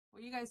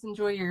Well, you guys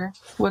enjoy your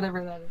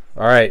whatever that is.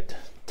 All right.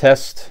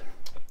 Test.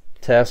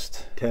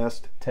 Test.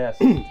 Test. Test.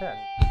 Test.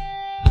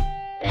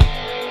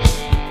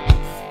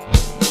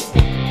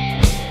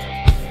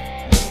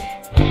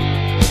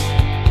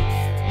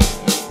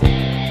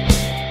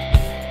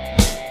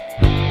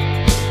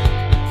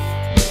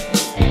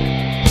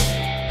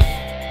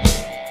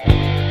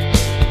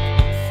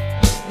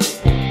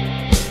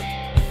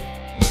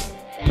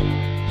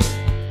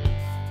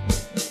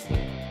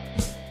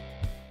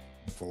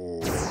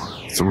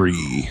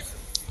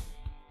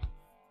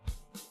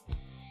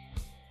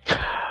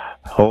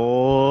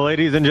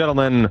 Ladies and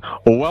gentlemen,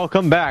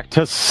 welcome back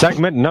to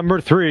segment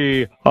number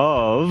 3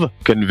 of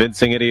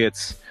Convincing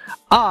Idiots.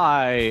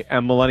 I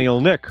am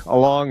Millennial Nick,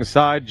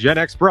 alongside Gen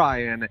X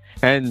Brian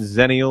and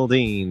Zennial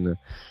Dean.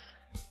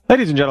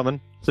 Ladies and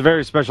gentlemen, it's a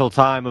very special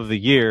time of the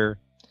year,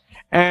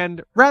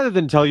 and rather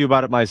than tell you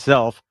about it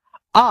myself,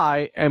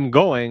 I am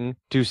going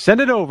to send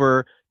it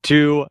over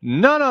to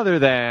none other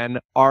than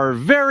our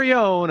very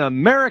own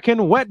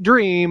American wet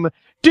dream,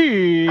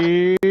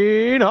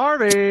 Dean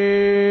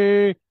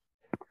Harvey.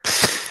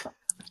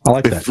 I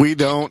like that. If we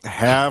don't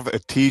have a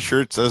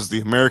T-shirt says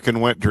the American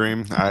Wet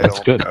Dream, That's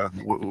good. I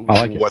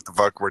like it. What the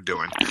fuck we're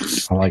doing?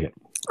 I like it.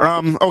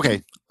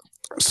 Okay.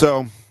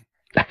 So,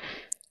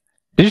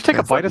 Did you take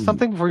a bite of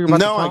something before you were about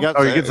to no, I talk? got,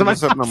 Oh, you get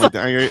something on my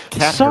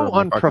cat so hair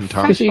on my fucking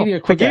tongue. Just eating a I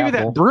quick gave you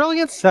apple. that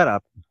brilliant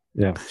setup.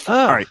 Yeah.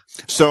 All right.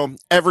 So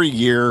every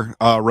year,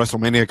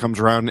 WrestleMania comes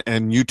around,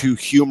 and you two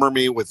humor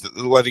me with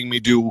letting me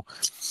do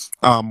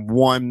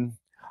one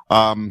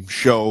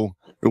show,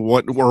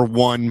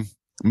 one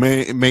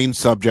main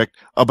subject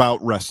about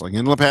wrestling.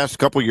 In the past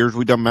couple of years,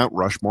 we've done Mount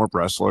Rushmore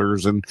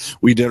wrestlers, and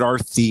we did our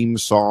theme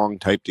song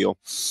type deal.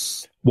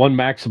 One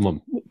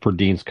maximum for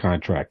Dean's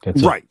contract.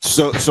 That's right.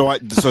 So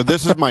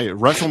this is my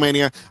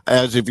WrestleMania.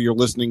 As if you're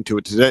listening to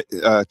it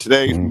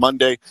today,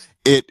 Monday,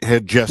 it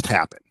had just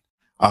happened.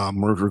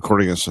 We're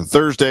recording this on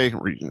Thursday.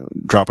 We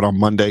drop it on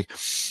Monday.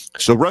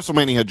 So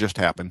WrestleMania had just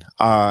happened.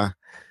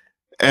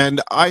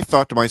 And I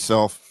thought to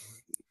myself,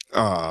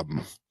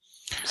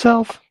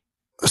 Self,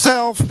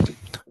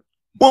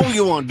 what do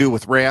you want to do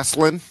with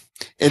wrestling?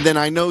 And then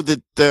I know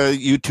that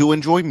you two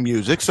enjoy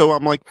music, so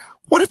I'm like,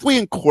 what if we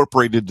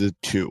incorporated the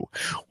two?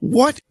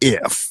 What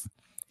if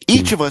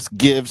each of us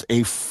gives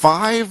a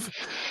 5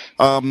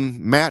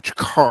 match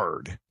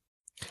card,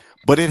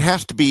 but it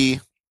has to be,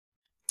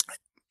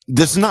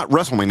 this is not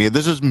WrestleMania,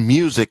 this is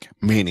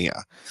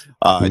Music-Mania.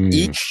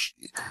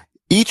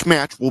 Each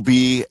match will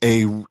be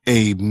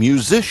a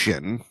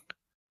musician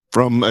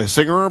from a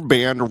singer or a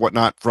band or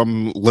whatnot,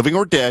 from living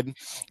or dead,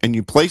 and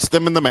you place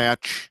them in the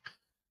match.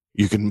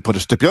 You can put a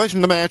stipulation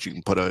in the match. You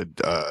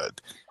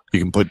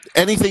can put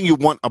anything you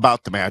want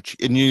about the match,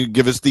 and you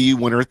give us the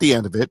winner at the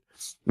end of it,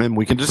 and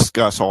we can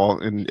discuss all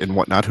and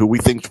whatnot who we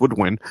think would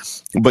win.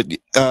 But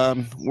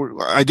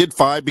I did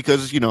 5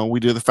 because we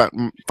do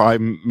the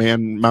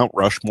 5-man Mount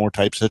Rushmore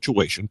type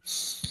situation.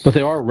 But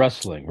they are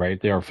wrestling, right?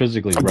 They are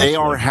physically wrestling. They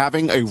are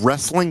having a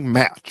wrestling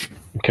match.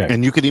 Okay.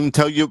 And you can even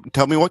tell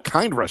me what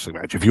kind of wrestling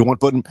match. If you want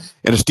to put them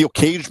in a steel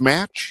cage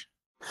match,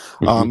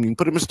 you can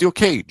put them in a steel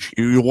cage.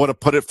 You want to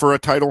put it for a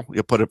title,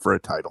 you put it for a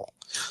title.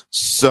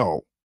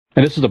 So.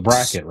 And this is the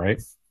bracket,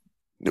 right?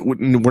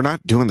 We're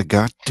not doing the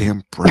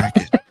goddamn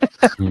bracket.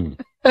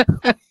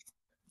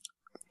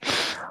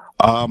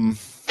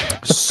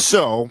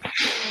 So.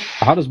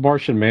 How does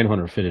Martian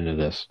Manhunter fit into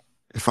this?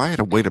 If I had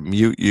a way to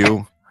mute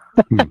you.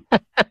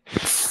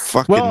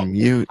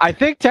 Mute. I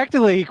think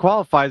technically he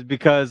qualifies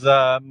because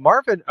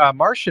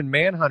Martian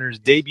Manhunter's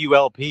debut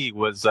LP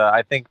was,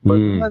 I think, he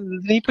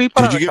put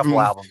on a couple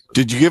albums.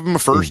 Did you give him a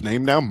first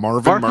name now?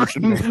 Marvin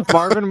Martian?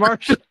 Marvin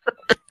Martian.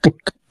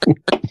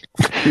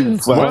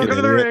 Welcome to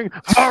the ring,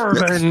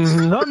 Marvin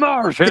the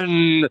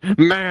Martian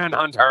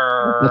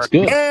Manhunter. That's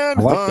good.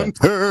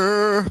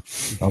 Manhunter.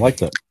 I like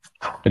that.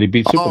 And he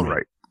beat Superman. All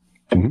right.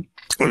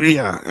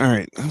 Yeah, all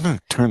right. I'm going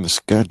to turn this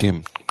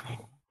goddamn...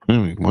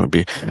 want to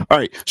be all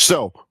right.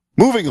 So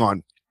moving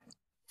on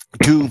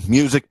to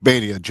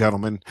Music-Mania,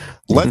 gentlemen.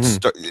 Let's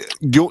start.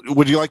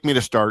 Would you like me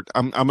to start?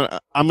 I'm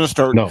gonna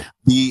start.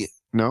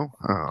 No.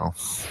 Oh,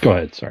 go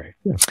ahead. Sorry.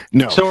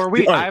 No. So are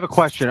we? I have a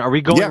question. Are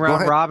we going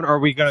round robin, or are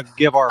we going to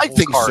give our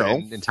whole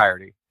card in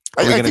entirety?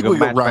 I think we'll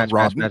go round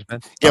robin.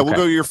 Yeah, we'll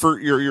go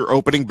your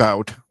opening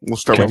bout. We'll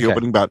start with the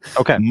opening bout.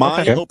 Okay.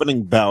 My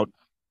opening bout.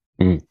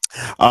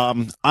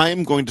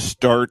 I'm going to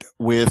start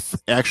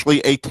with actually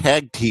a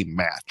tag team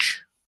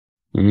match.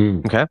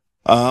 Okay.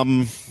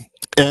 And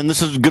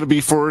this is going to be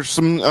for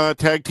some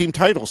tag team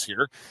titles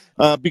here,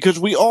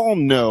 because we all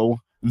know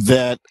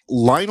that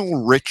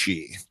Lionel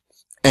Richie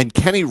and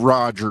Kenny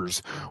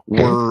Rogers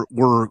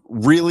were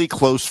really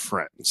close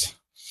friends.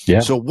 Yeah.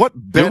 So what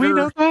better? Do we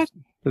know that?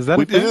 Is that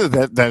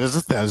that is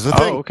a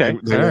thing? Okay.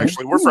 They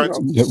actually were friends.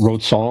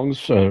 Wrote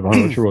songs. Lionel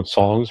Richie wrote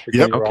songs for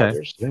Kenny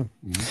Rogers. Yeah.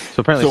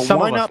 So apparently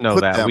some of us know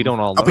that. We don't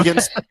all know.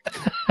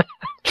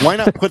 Why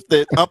not put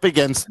that up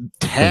against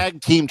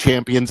tag team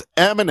champions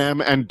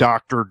Eminem and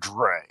Dr.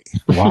 Dre?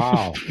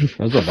 Wow, that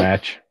was a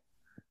match.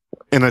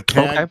 in a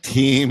tag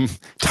team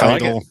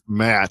title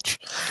match.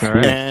 All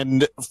right.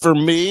 And for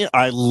me,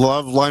 I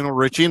love Lionel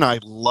Richie and I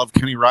love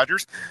Kenny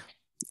Rogers.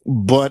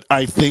 But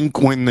I think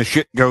when the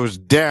shit goes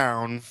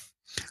down,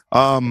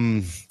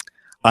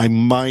 I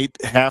might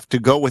have to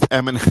go with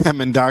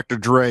Eminem and Dr.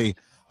 Dre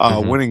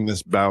winning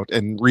this bout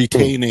and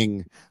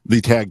retaining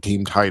the tag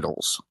team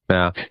titles.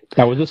 Yeah.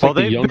 Now, was this like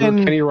the younger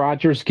Kenny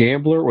Rogers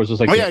Gambler? Or was this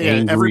like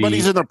angry,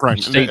 everybody's in their prime.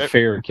 State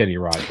Fair Kenny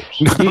Rogers?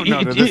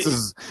 No,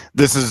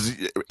 this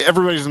is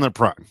everybody's in their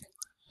prime.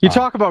 You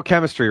talk about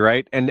chemistry,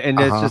 right? And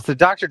it's just that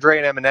Dr.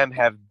 Dre and Eminem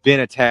have been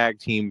a tag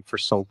team for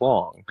so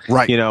long,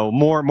 right?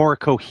 More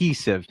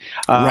cohesive,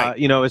 right?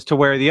 As to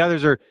where the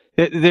others are.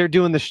 They're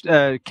doing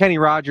the Kenny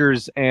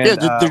Rogers and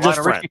they're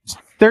just friends.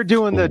 They're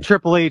doing the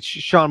Triple H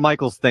Shawn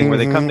Michaels thing where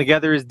they come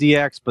together as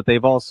DX, but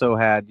they've also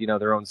had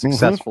their own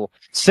successful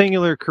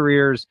singular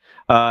careers.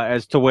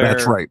 As to where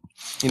that's right.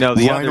 The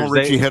Lionel others,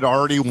 Richie had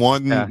already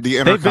won the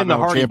Intercontinental They've been the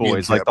Hardy Championship.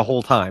 Boys like the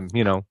whole time.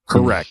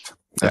 Correct.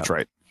 That's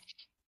right.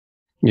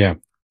 Yeah.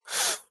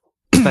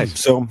 Nice.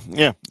 So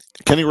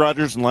Kenny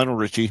Rogers and Lionel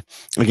Richie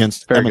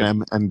against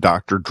Eminem and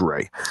Dr.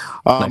 Dre.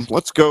 Nice.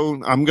 Let's go.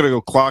 I'm going to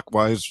go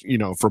clockwise.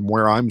 From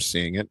where I'm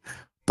seeing it.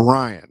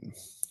 Brian,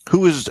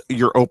 who is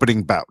your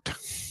opening bout?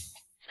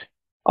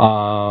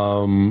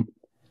 I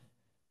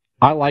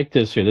like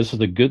this here. This is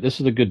a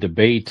good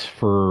debate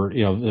for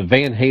the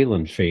Van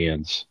Halen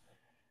fans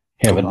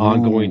have an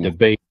ongoing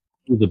debate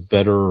who the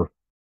better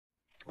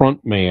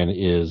front man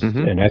is,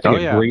 and I think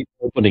a great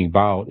opening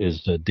bout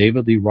is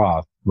David Lee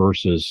Roth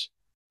versus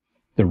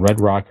the Red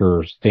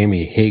Rocker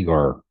Sammy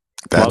Hagar.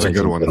 That's a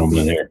good one.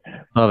 There.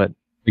 Love it.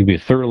 It'd be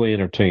thoroughly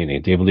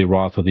entertaining. David Lee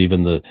Roth with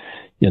even the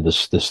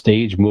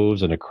stage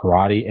moves and the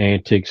karate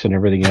antics and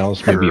everything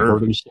else. Maybe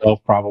hurt himself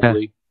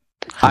probably.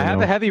 I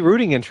have a heavy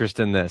rooting interest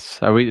in this.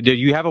 Did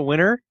you have a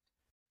winner?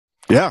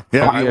 Yeah.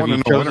 I have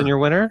you chosen your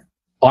winner?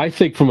 I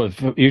think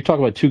you're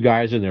talking about two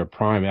guys in their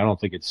prime. I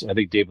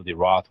think David Lee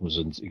Roth was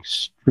in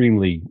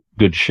extremely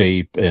good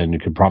shape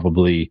and could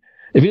probably,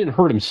 if he didn't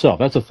hurt himself,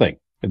 that's the thing.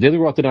 If David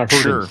Lee Roth did not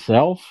hurt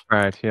himself,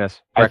 right?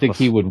 Yes, I think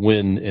he would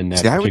win in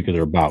that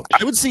particular bout.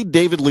 I would see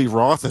David Lee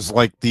Roth as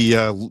like the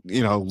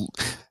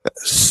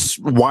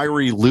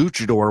wiry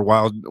luchador,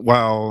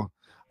 while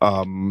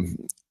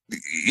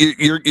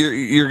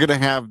you're gonna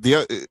have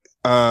the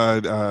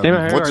Sammy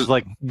Hagar is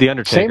like the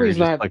Undertaker.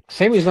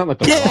 Sammy's not like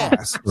the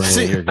guys.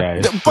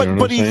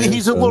 But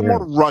he's a little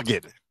more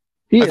rugged.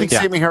 I think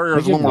Sammy Hagar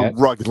is a little more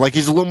rugged. Like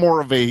he's a little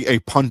more of a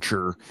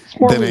puncher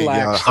than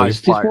relaxed.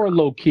 He's more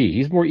low key.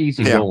 He's more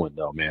easy going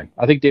though, man.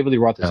 I think David Lee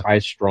Roth is high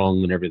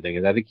strung and everything,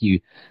 and I think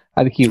he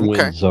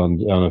wins on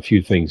a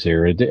few things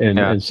here.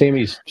 And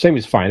Sammy's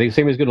fine. I think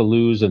Sammy's going to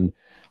lose and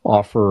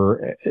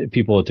offer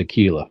people a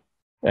tequila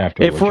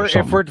afterwards.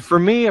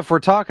 If we're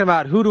talking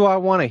about who do I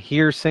want to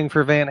hear sing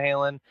for Van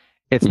Halen,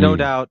 it's no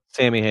doubt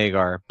Sammy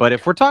Hagar. But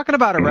if we're talking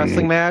about a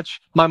wrestling match,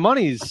 my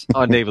money's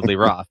on David Lee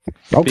Roth.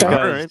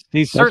 Because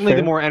he's certainly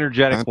the more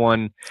energetic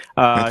one.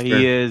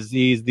 He's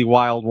the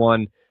wild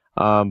one.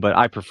 But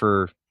I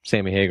prefer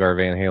Sammy Hagar,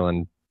 Van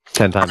Halen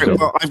 10 times over.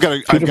 Well, I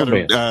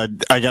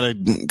got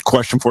a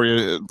question for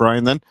you,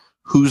 Brian. Then,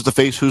 who's the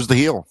face? Who's the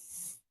heel?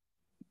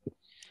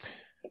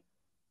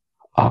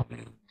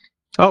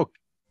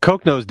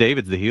 Coke knows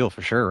David's the heel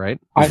for sure, right?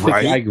 I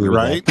agree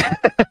with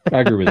that. I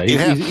agree with that.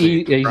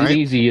 He's an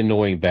easy,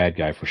 annoying bad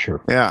guy for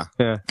sure. Yeah,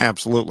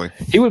 absolutely.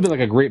 He would have been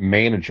like a great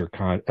manager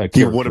character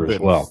as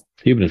well.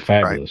 He would have been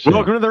fabulous. Right.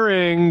 Welcome to the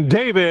ring,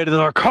 David,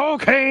 the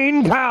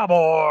Cocaine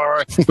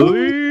Cowboy,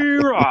 Lee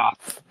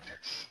Roth.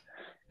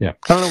 Yeah,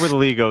 I don't know where the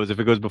Lee goes, if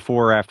it goes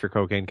before or after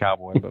Cocaine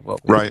Cowboy, but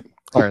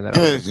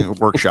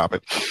workshop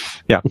it.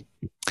 Yeah.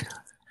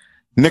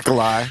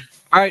 Nikolai.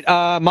 All right,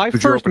 my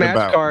first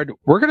match card,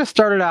 we're going to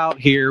start it out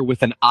here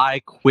with an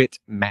I Quit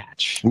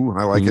match. Ooh,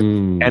 I like it.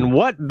 And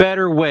what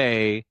better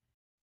way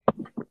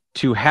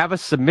to have a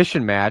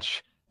submission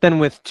match than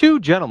with two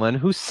gentlemen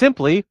who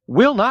simply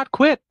will not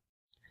quit?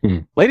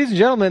 Ladies and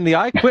gentlemen, the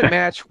I Quit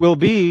match will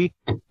be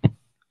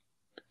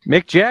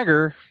Mick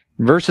Jagger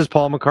versus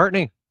Paul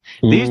McCartney.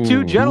 These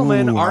two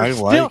gentlemen are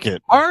still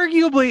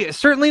arguably,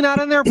 certainly not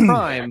in their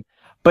prime,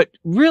 but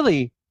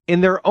really in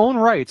their own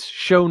rights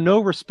show no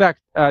respect,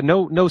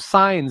 no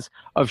signs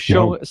of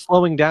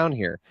slowing down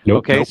here.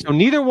 So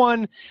neither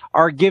one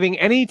are giving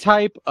any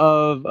type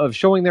of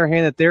showing their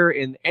hand that they're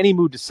in any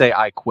mood to say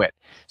I quit.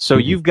 So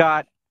you've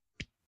got,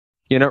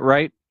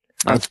 right?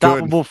 That's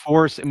unstoppable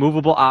force,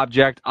 immovable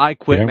object, I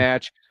quit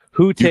match.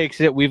 Who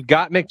takes it? We've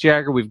got Mick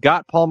Jagger, we've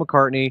got Paul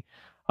McCartney.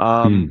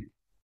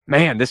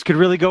 Man, this could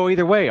really go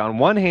either way. On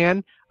one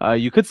hand,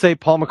 you could say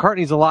Paul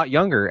McCartney's a lot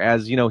younger,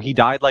 as he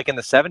died like in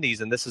the 70s,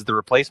 and this is the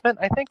replacement.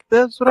 I think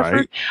that's what I've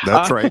heard.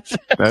 That's right.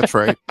 That's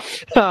right.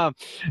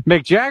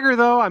 Mick Jagger,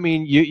 though, I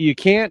mean, you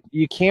can't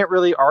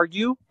really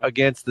argue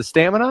against the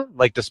stamina,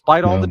 like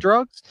despite all the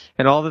drugs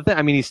and all the things.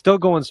 I mean, he's still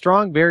going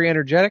strong, very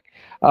energetic.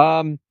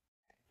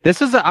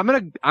 This is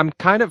I'm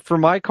kind of for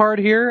my card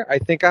here. I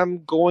think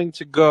I'm going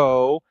to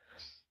go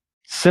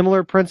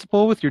similar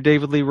principle with your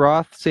David Lee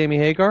Roth, Sammy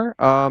Hagar.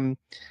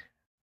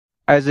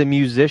 as a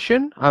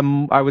musician,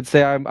 I would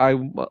say I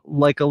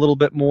like a little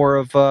bit more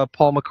of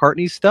Paul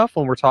McCartney's stuff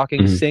when we're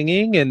talking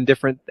singing and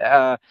different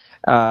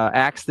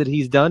acts that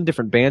he's done,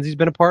 different bands he's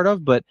been a part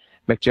of. But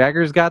Mick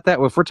Jagger's got that.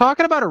 If we're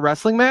talking about a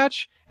wrestling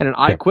match and an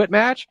I Quit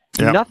match,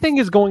 nothing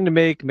is going to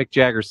make Mick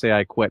Jagger say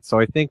I quit. So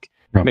I think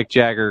Mick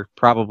Jagger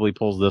probably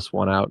pulls this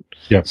one out.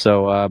 Yeah.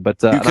 So,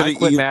 but an I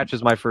Quit match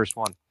is my first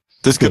one.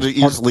 This could have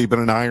easily been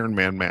an Iron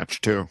Man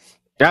match too.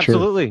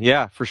 Absolutely,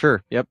 yeah, for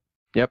sure. Yep.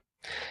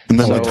 And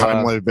then the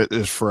timeline of it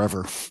is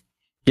forever.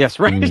 Yes,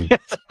 right.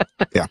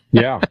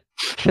 Yeah.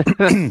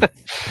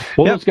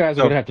 Well, those guys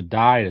are going to have to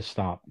die to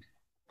stop.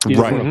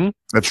 Right.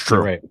 That's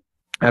true. Right.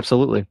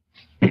 Absolutely.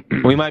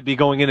 We might be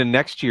going into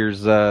next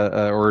year's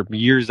or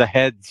years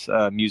ahead's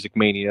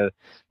Music-Mania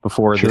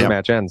before this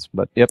match ends.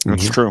 But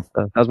that's true.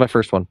 That was my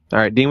first one. All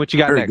right, Dean, what you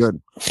got next? Good.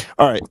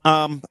 All right.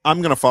 I'm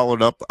going to follow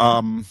it up.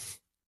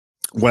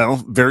 Well,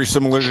 very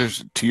similar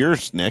to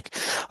yours, Nick.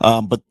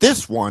 But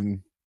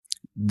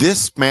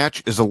this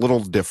match is a little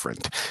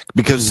different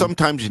because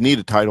sometimes you need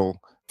a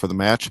title for the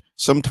match.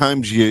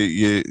 Sometimes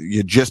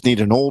you just need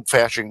an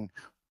old-fashioned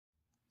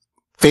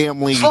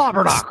family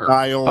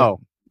style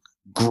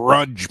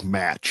grudge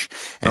match.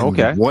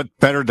 And what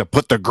better to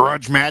put the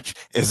grudge match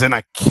is in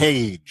a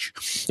cage.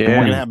 And we're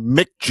going to have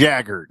Mick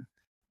Jagger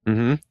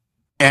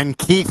and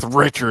Keith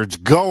Richards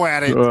go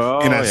at it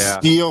in a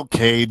steel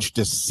cage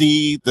to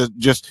see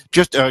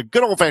just a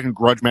good old-fashioned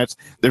grudge match.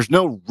 There's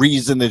no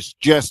reason. It's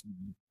just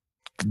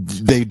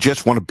they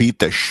just want to beat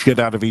the shit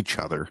out of each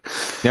other.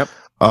 Yep.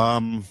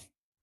 And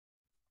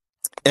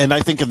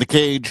I think in the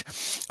cage,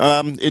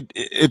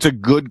 it's a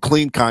good,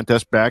 clean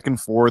contest, back and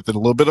forth, and a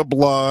little bit of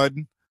blood.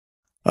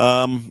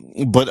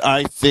 But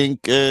I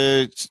think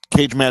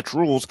cage match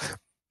rules.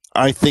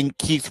 I think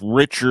Keith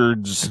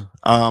Richards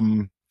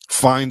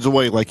finds a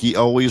way, like he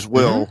always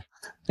will,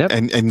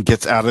 and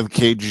gets out of the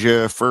cage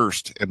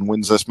first and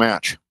wins this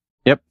match.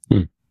 Yep.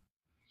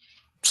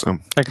 So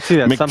I can see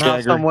that Mick somehow,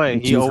 Jagger, some way.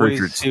 He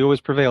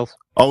always prevails.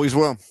 Always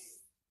will.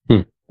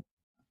 Very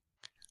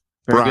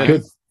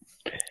good.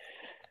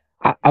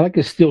 I like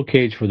a steel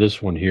cage for this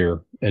one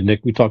here. And Nick,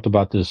 we talked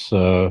about this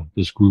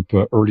this group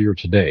earlier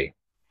today.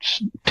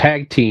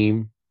 Tag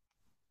team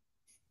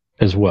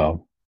as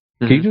well.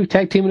 Can you do a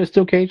tag team in a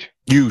steel cage?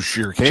 You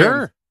sure can.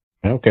 Sure.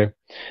 Okay.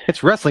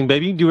 It's wrestling,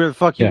 baby. You can do whatever the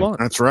fuck you want.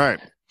 That's right.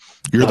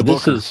 You're the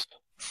booker.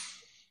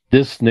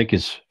 This, Nick,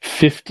 is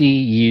 50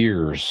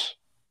 years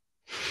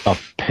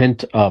of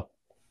pent up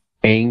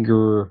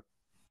anger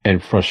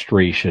and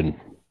frustration.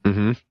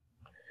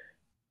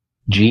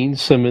 Gene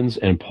Simmons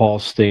and Paul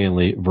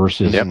Stanley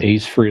versus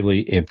Ace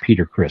Frehley and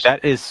Peter Criss.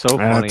 That is so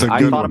funny.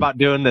 I thought about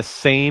doing the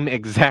same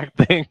exact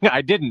thing.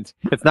 I didn't.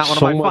 It's not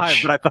one of my five,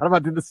 but I thought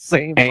about doing the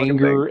same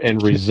anger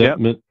and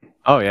resentment.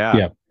 Oh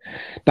yeah.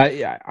 But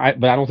I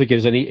don't think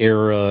there's any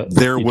era.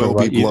 There will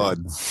be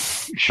blood.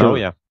 Sure. Oh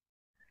yeah.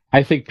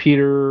 I think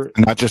Peter,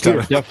 not just out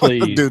of definitely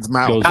the dude's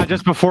mouth, not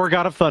just before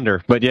God of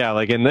Thunder, but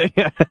like in the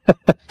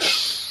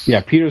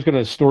Peter's going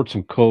to snort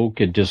some coke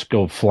and just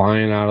go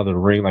flying out of the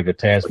ring like a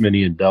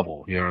Tasmanian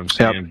devil. You know what I'm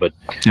saying? But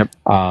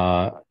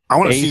I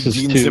want to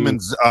see Gene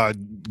Simmons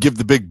give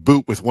the big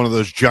boot with one of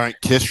those giant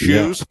Kiss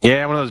shoes.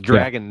 Yeah, one of those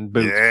dragon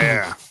boots.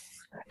 Yeah,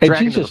 and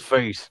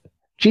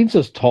Gene's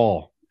just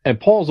tall. And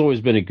Paul's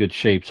always been in good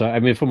shape. So, I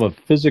mean, from a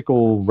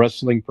physical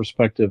wrestling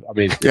perspective, I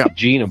mean,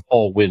 Gene and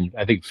Paul win,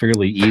 I think,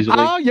 fairly easily.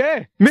 Oh,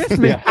 yeah. Miss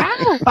me.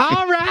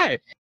 All right.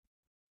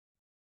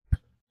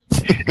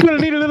 You're going to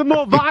need a little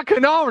more vodka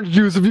and orange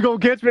juice if you're going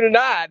to catch me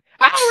tonight.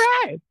 All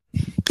right.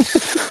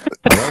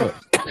 I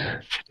love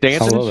it.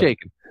 Dancing and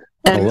shaking.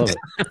 I love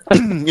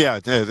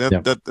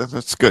it.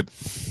 That's good.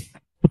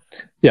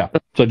 Yeah.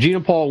 So, Gene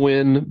and Paul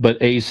win,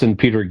 but Ace and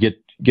Peter get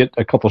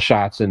a couple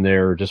shots in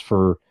there just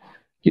to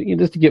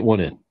get one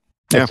in.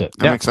 That's it.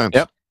 That makes sense.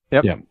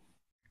 Yep.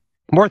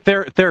 More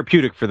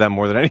therapeutic for them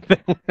more than anything.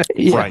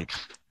 Right.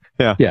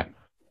 Yeah.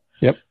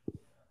 Yep.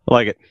 I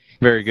like it.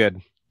 Very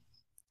good.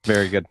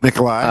 Very good.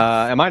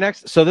 Nikolai. Am I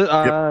next? So this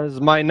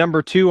is my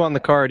number 2 on the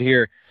card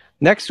here.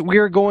 Next,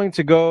 we're going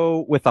to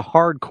go with a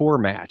hardcore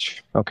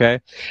match.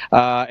 Okay.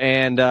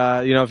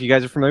 If you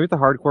guys are familiar with the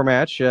hardcore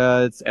match,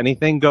 it's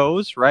anything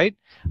goes, right?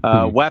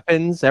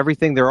 Weapons,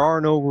 everything. There are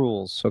no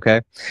rules.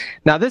 Okay.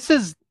 Now,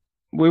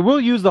 we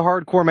will use the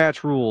hardcore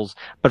match rules,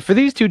 but for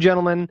these two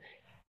gentlemen,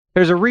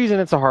 there's a reason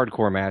it's a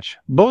hardcore match.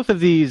 Both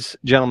of these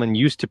gentlemen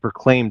used to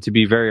proclaim to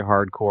be very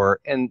hardcore,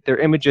 and their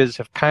images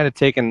have kind of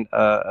taken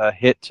a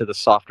hit to the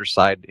softer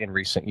side in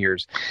recent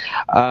years.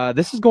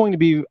 This is going to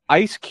be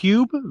Ice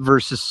Cube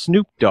versus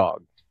Snoop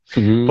Dogg.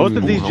 Both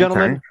of these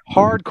gentlemen,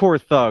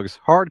 hardcore thugs,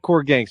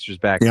 hardcore gangsters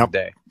back in the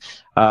day.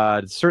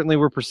 Certainly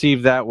were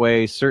perceived that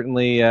way.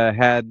 Certainly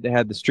had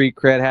the street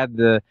cred, had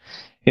the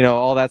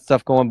all that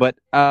stuff going, but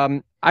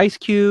Ice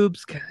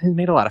Cube's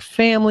made a lot of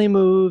family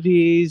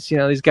movies.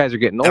 These guys are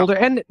getting older,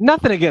 and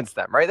nothing against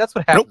them, right? That's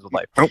what happens with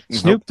life.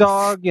 Snoop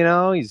Dogg,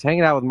 he's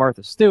hanging out with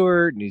Martha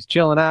Stewart, and he's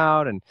chilling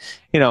out, and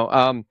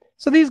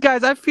so these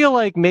guys, I feel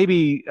like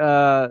maybe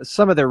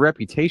some of their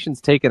reputation's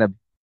taken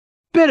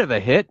bit of a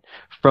hit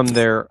from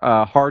their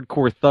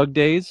hardcore thug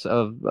days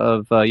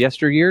of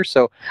yesteryear.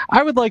 So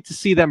I would like to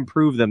see them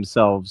prove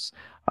themselves,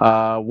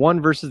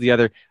 one versus the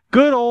other.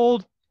 Good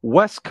old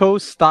West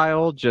Coast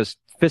style, just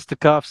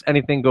fisticuffs,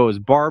 anything goes,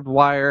 barbed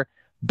wire,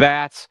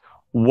 bats,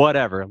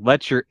 whatever.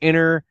 Let your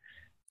inner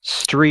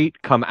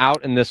street come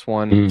out in this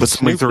one.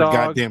 Let's make their Dogg,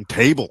 goddamn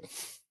table.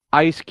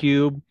 Ice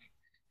Cube.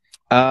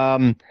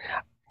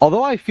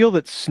 Although I feel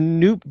that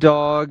Snoop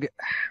Dogg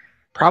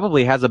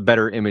probably has a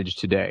better image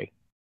today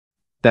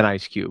than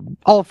Ice Cube,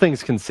 all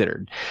things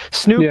considered.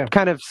 Snoop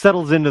kind of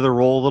settles into the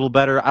role a little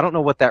better. I don't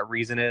know what that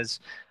reason is.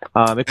 It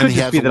could And he just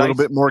has be a that little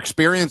bit more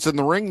experience in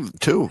the ring,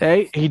 too.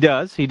 Hey, he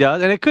does,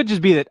 and it could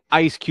just be that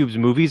Ice Cube's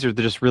movies are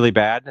just really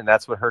bad, and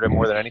that's what hurt him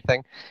more than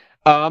anything.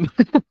 I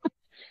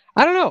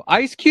don't know.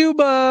 Ice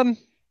Cube's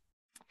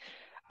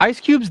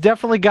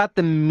definitely got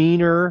the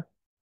meaner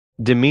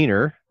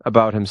demeanor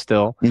about him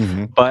still,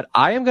 but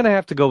I am going to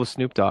have to go with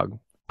Snoop Dogg.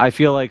 I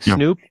feel like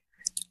Snoop,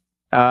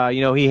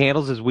 he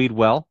handles his weed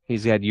well.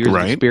 He's had years of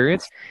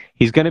experience.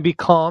 He's going to be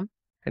calm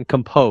and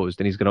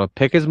composed, and he's going to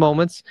pick his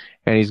moments,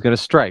 and he's going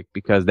to strike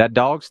because that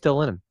dog's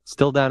still in him,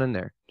 still down in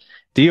there.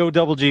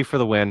 D-O-double-G for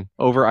the win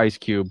over Ice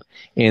Cube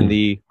in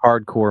the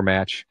hardcore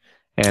match.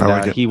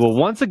 And he will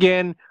once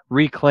again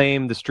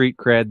reclaim the street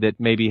cred that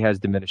maybe has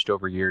diminished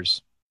over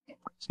years.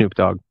 Snoop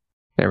Dogg.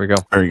 There we go.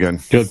 Very good.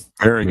 Good.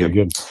 Very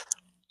good.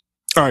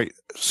 All right.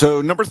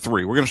 So number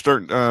 3. We're going to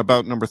start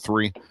about number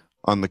 3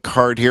 on the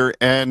card here.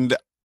 And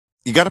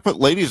you got to put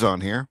ladies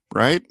on here,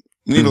 right?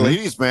 You need a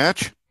ladies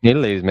match. Need a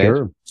ladies match.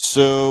 Sure.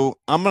 So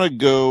I'm going to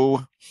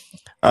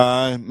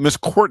go Miss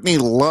Courtney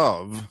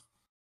Love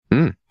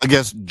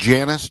against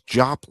Janis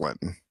Joplin.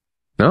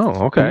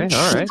 Oh, okay.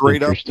 All right.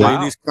 Straight up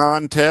ladies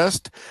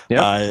contest.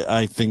 Yep.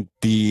 I think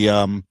the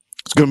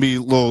it's going to be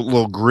a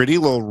little gritty, a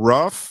little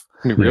rough.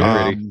 Real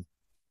gritty.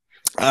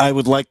 I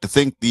would like to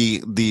think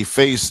the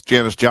face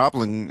Janis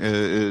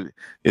Joplin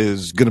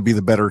is going to be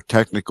the better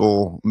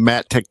technical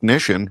mat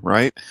technician,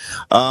 right?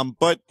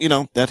 But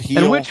that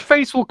heel. And which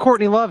face will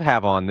Courtney Love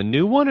have on? The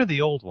new one or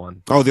the old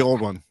one? Oh, the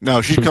old one.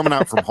 No, she's coming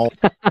out from home.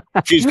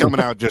 She's coming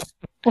out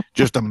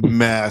just a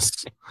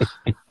mess.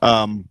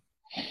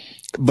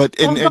 But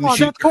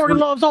that's Courtney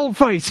Love's old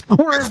face.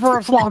 We're in for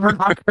a slobber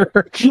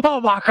knocker.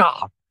 Oh my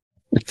god.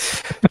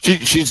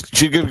 She's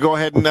gonna go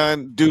ahead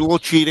and do a little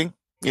cheating.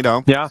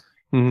 Yeah.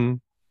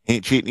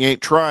 Ain't cheating, you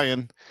ain't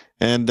trying.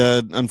 And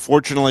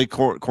unfortunately,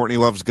 Courtney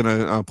Love's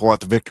going to pull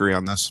out the victory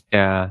on this.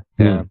 Yeah.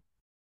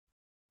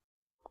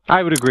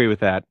 I would agree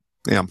with that.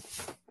 Yeah.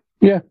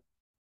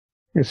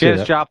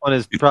 Janis Joplin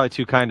is probably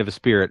too kind of a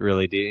spirit,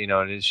 really.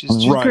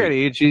 She's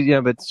gritty.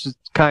 But it's just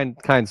kind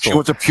soul. She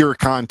wants a pure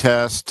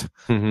contest,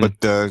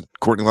 but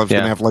Courtney Love's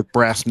going to have like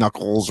brass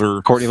knuckles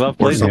or Courtney Love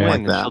plays something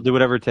like that. She'll do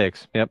whatever it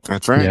takes. Yep.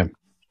 That's right. Yeah.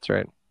 That's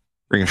right.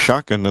 Bring a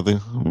shotgun to the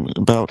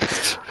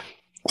bout.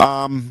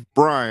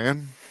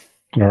 Brian.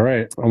 All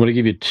right. I'm going to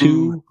give you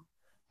 2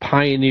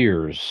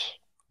 pioneers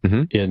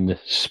in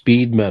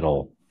speed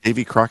metal.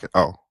 Davy Crockett.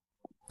 Oh,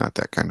 not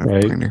that kind of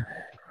pioneer.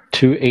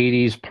 2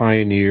 80s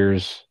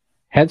pioneers.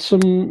 Had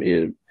some,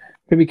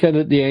 maybe kind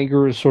of the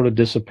anger is sort of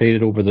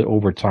dissipated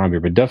over time here,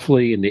 but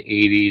definitely in the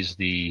 80s,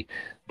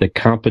 the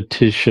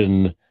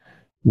competition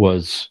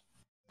was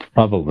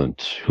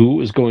prevalent.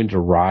 Who is going to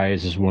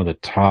rise as one of the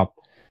top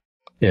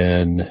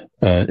in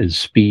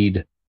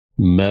speed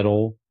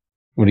metal?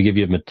 I'm going to give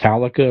you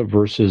Metallica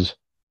versus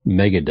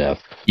Megadeth.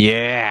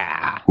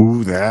 Yeah.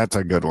 Ooh, that's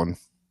a good one.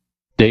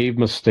 Dave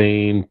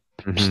Mustaine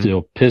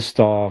still pissed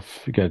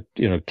off. Got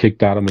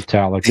kicked out of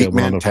Metallica.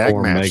 8-man tag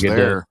match Megadeth.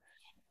 there.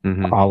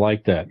 I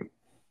like that.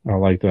 I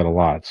like that a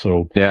lot.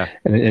 So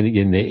and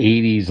in the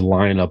 80s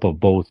lineup of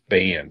both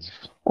bands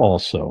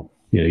also.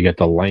 You got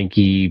the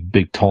lanky,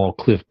 big, tall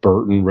Cliff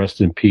Burton, rest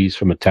in peace,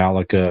 from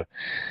Metallica.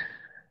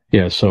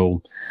 Yeah,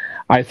 so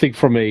I think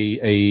from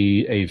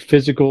a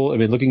physical,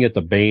 looking at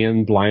the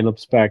band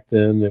lineups back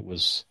then, it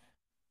was,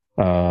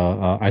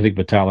 I think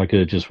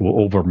Metallica just will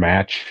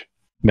overmatch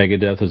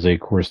Megadeth as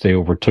they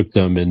overtook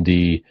them in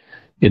the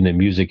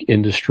music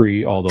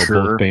industry, although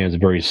both bands are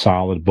very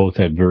solid. Both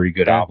had very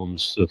good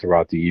albums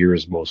throughout the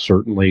years, most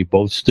certainly.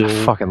 Both still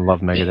I fucking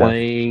love Megadeth.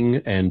 Playing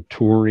and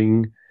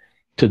touring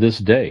to this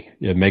day.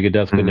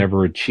 Megadeth could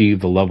never achieve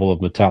the level of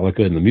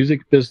Metallica in the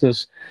music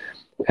business,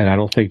 and I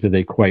don't think that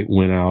they quite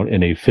went out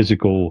in a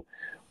physical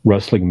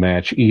wrestling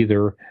match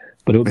either.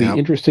 But it would be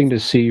interesting to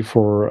see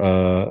for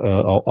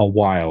a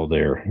while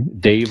there.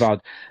 Dave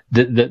out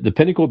the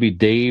pinnacle would be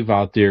Dave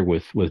out there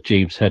with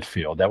James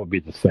Hetfield. That would be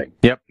the thing.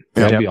 Yep.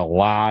 That would be a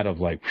lot of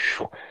like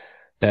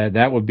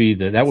that would be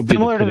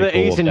similar to the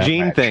Ace and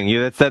Gene match.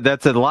 thing.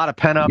 That's a lot of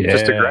pent up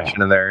just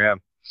aggression in there. Yeah.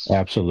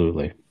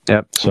 Absolutely.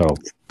 Yep. So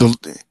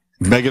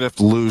Megadeth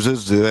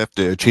loses. They have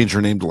to change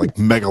their name to like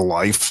Mega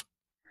Life.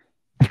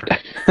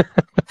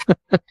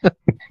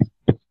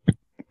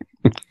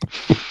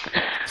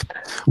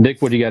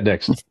 Nick, what do you got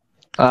next?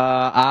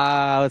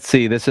 Let's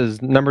see. This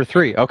is number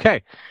 3.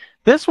 Okay.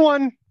 This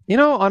one,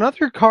 on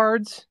other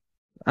cards,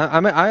 I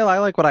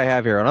like what I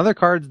have here. On other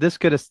cards, this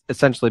could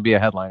essentially be a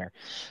headliner.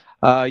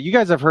 You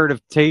guys have heard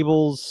of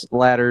tables,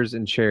 ladders,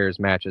 and chairs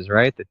matches,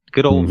 right? The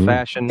good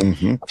old-fashioned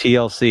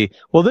TLC.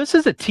 Well, this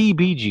is a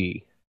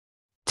TBG.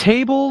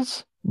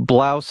 Tables,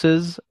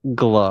 blouses,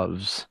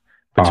 gloves.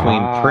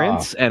 Between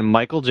Prince and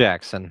Michael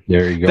Jackson.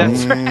 There you go.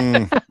 That's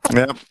right.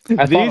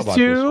 Yep. These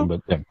two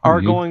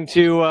are going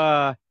to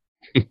I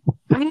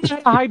don't know how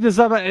to hype this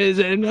up. I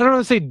don't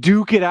want to say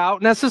duke it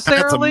out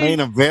necessarily. That's a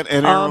main event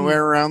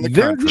anywhere around the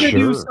country. They're going to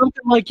do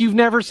something like you've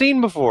never seen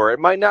before. It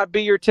might not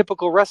be your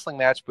typical wrestling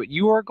match, but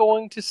you are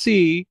going to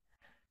see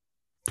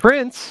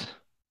Prince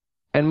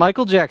and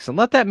Michael Jackson.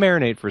 Let that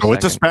marinate for a second.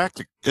 It's a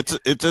spectacle.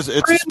 It's a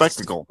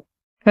spectacle.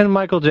 And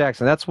Michael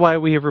Jackson. That's why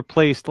we have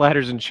replaced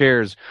ladders and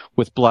chairs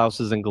with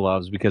blouses and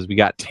gloves, because we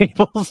got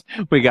tables,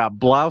 we got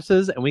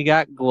blouses, and we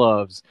got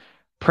gloves.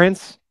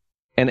 Prince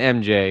and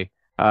MJ.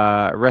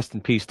 Rest in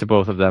peace to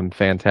both of them.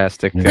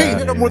 Fantastic. He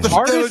hit him with a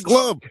studded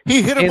glove.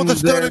 He hit him with a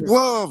studded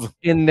glove.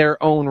 In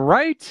their own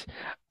right.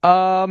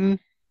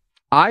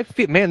 I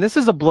feel, man, this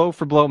is a blow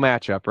for blow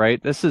matchup, right?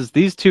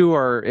 These two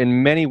are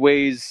in many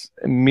ways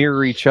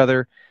mirror each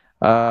other.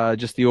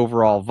 Just the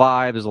overall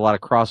vibe. There's a lot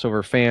of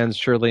crossover fans,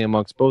 surely,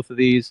 amongst both of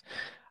these.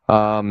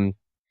 Man,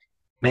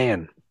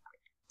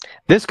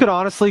 this could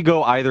honestly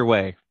go either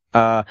way.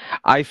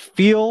 I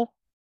feel,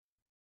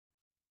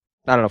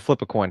 I don't know,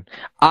 flip a coin.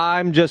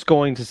 I'm just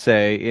going to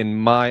say, in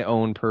my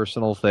own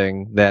personal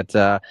thing,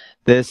 that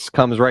this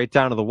comes right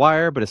down to the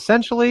wire, but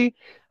essentially,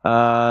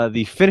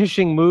 the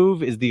finishing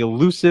move is the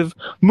elusive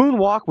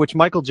moonwalk, which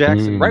Michael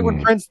Jackson, right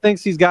when Prince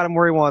thinks he's got him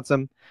where he wants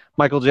him,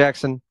 Michael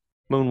Jackson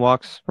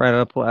moonwalks right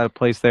out of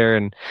place there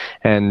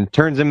and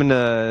turns him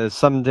into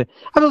some.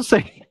 I don't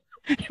say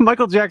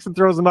Michael Jackson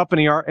throws him up in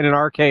an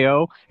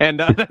RKO, and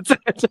that's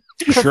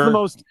the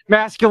most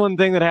masculine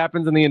thing that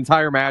happens in the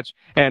entire match.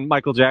 And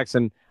Michael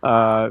Jackson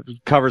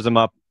covers him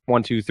up.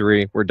 1, 2,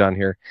 3. We're done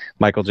here,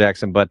 Michael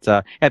Jackson. But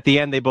at the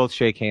end, they both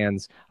shake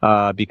hands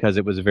because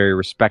it was a very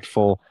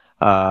respectful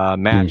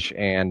match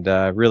and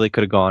really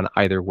could have gone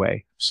either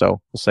way.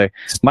 So we'll say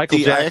Michael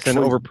Jackson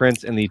over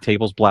Prince in the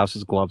tables,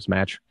 blouses, gloves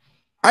match.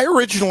 I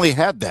originally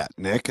had that,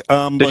 Nick.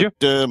 Did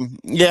you?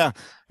 Yeah.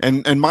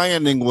 And my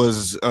ending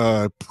was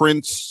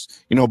Prince,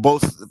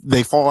 both,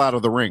 they fall out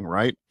of the ring,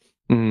 right?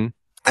 Mm-hmm.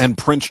 And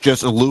Prince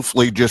just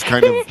aloofly just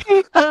kind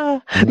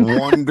of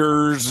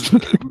wanders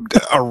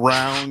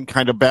around,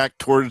 kind of back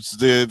towards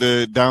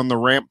the down the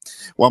ramp,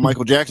 while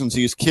Michael Jackson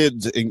sees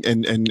kids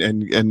and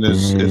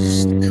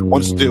is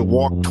wants to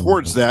walk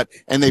towards that,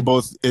 and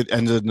it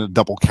ended in a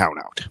double count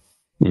out.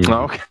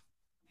 Okay.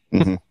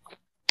 Mm-hmm.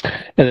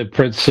 And then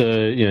Prince,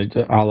 a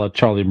la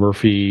Charlie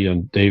Murphy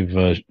and Dave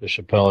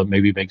Chappelle,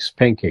 maybe makes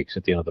pancakes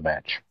at the end of the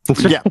match.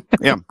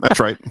 Yeah, that's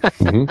right.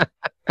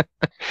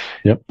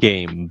 Yep.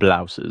 Game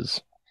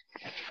blouses.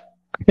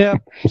 Yeah.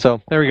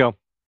 So there we go.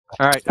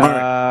 All right.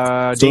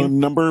 So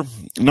number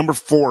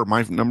 4,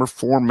 my number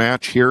 4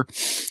 match here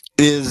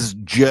is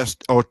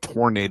just a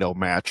tornado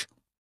match.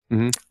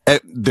 Mm-hmm.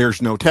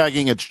 There's no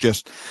tagging. It's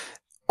just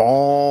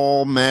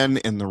all men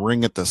in the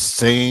ring at the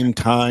same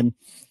time.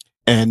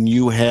 And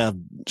you have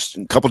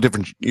a couple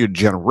different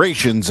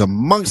generations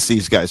amongst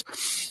these guys.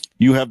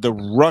 You have the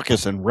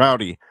Ruckus and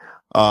Rowdy,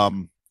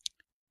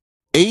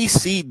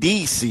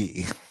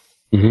 AC/DC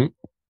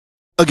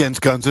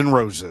against Guns N'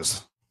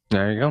 Roses.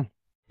 There you go.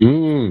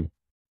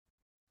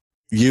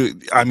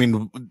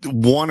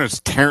 One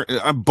is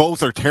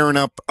both are tearing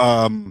up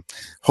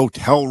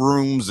hotel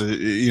rooms,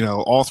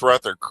 all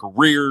throughout their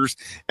careers,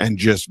 and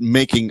just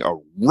making a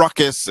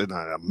ruckus and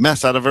a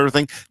mess out of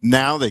everything.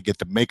 Now they get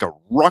to make a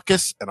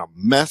ruckus and a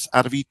mess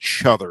out of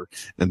each other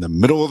in the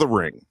middle of the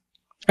ring.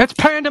 It's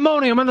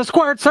pandemonium in the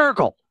squared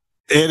circle.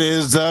 It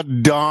is a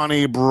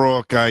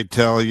Donnybrook, I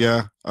tell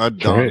you, a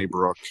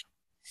Donnybrook.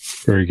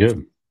 Very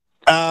good.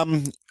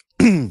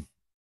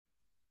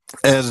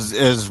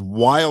 As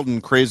wild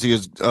and crazy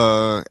as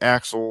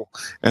Axel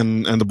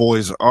and the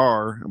boys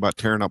are about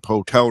tearing up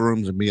hotel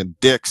rooms and being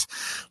dicks,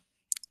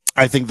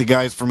 I think the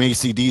guys from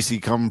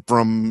AC/DC come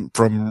from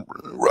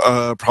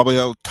probably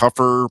a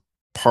tougher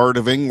part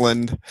of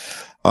England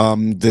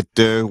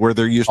where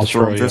they're used to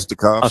throwing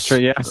fisticuffs.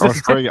 Australia. I'm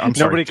sorry.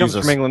 Nobody comes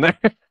from England there.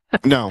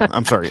 No,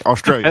 I'm sorry.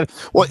 Australia.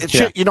 Well,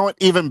 you know what?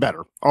 Even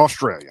better.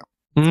 Australia.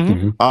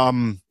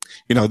 Mm-hmm.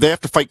 They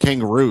have to fight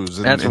kangaroos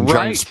and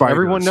giant spiders.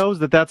 Everyone knows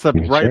that's a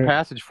rite of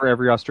passage for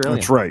every Australian.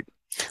 That's right.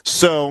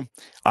 So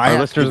our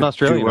listeners in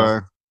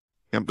Australia.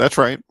 That's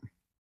right.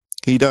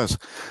 He does.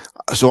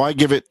 So I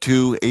give it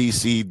to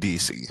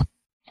AC/DC.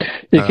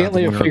 You can't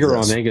lay a finger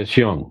on Angus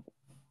Young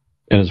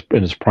in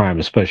his prime,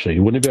 especially.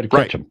 You wouldn't be able to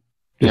catch him.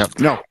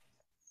 No,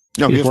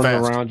 he's running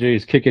fast around you.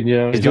 He's kicking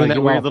you. He's doing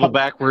that weird little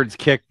backwards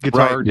kick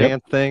guitar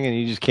dance thing, and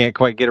you just can't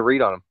quite get a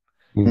read on him.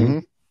 Mm-hmm.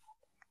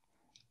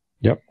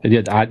 Yep. And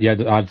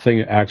the odd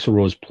thing, Axl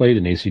Rose played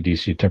in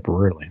AC/DC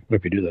temporarily.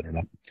 If you do that or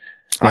not.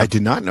 I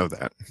did not know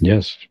that.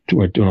 Yes.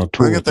 Doing a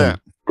tour Look at that.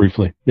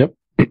 Briefly. Yep.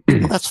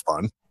 That's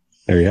fun.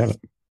 There you have it.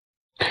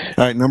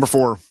 All right, number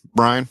 4,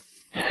 Brian.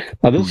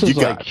 This is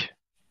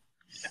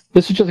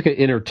just like an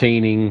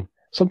entertaining.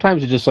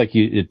 Sometimes it's just like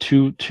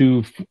two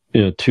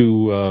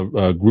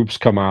groups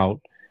come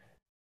out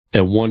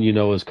and one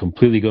is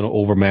completely going to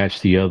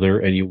overmatch the other,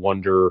 and you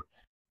wonder,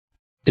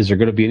 is there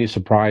going to be any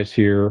surprise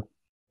here?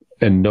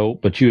 And no,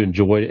 but you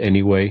enjoy it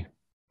anyway.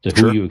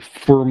 Who you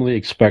firmly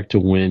expect to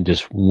win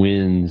just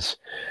wins,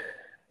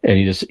 and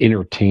you're just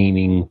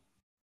entertaining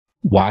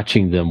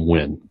watching them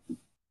win.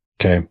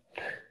 Okay,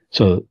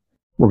 so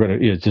we're going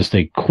to just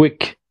a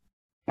quick,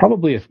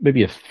 probably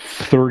maybe a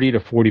 30 to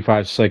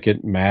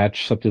 45-second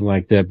match, something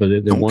like that, but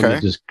the one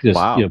that just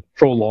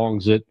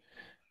prolongs it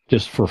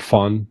just for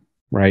fun,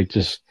 right?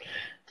 Just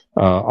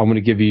I'm going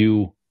to give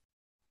you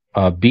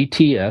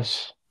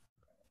BTS,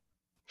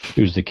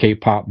 who's the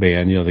K-pop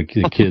band, the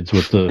kids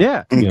with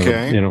the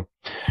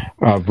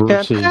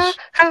versus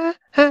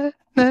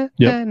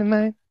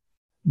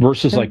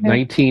versus like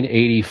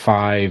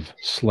 1985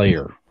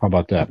 Slayer. How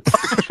about that?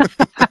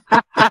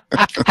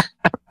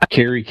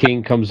 Kerry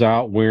King comes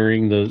out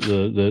wearing the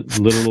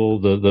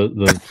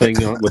thing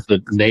with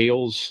the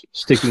nails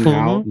sticking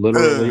out.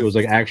 Literally, it was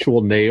like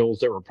actual nails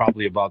that were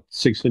probably about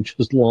 6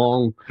 inches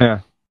long.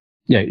 Yeah,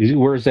 he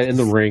wears that in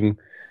the ring,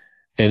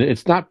 and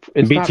it's not.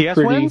 It's BTS not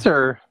pretty. wins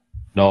or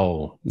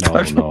no.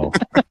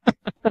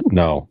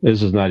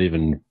 This is not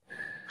even.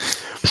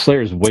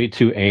 Slayer's way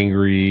too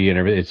angry and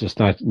everything. It's just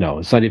not. No,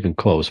 it's not even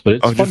close. But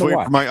it's fun to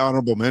watch. For my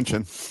honorable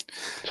mention.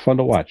 It's fun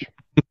to watch.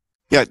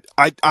 Yeah,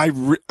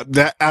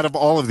 that out of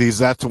all of these,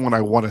 that's the one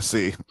I want to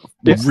see.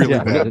 Really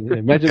bad.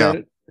 Imagine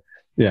that.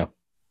 Yeah.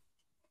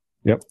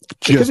 Yep.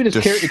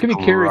 It could be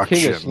Kerry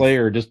King or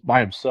Slayer just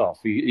by himself.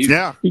 He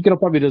could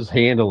probably just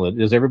handle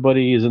it. As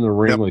everybody is in the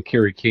ring with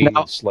Kerry King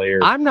and Slayer.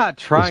 I'm not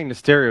trying to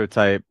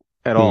stereotype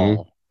at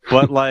all,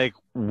 but like,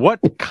 what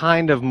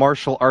kind of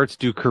martial arts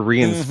do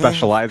Koreans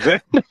specialize in?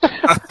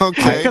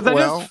 Okay, because I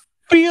just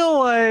feel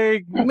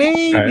like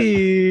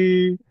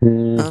maybe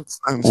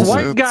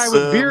white guy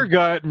with beer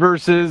gut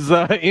versus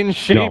in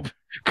shape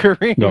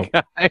Korean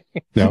guy.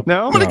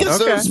 No, I guess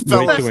those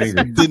fellas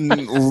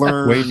didn't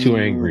learn. Way too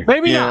angry.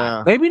 Maybe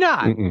not. Maybe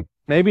not.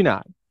 Maybe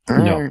not.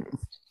 No.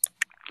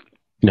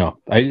 You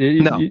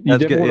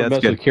definitely want to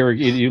mess with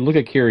Kerry. You look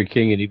at Kerry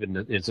King, and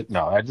even it's a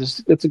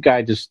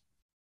guy just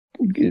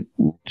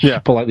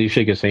politely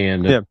shake his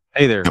hand. Yeah.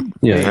 Hey there.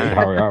 Yeah.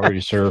 How are you,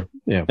 sir?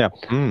 Yeah.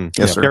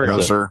 Yes, sir.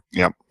 Yes, sir.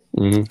 Yep.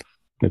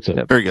 That's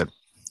it. Very good.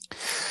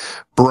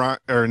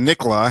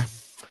 Nikolai.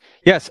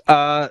 Yes.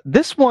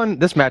 This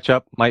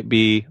matchup might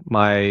be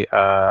my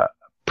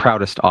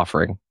proudest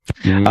offering.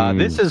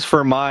 This is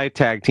for my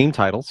tag team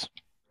titles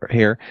right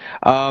here.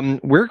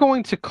 We're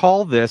going to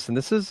call this, and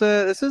this is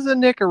a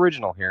Nick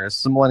original here. This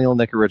is a Millennial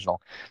Nick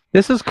original.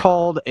 This is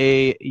called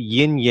a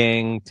yin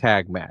yang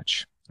tag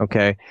match.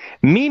 Okay,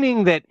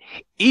 meaning that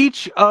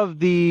each of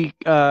the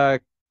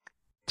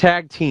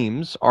tag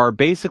teams are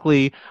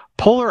basically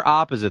polar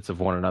opposites of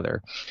one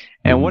another.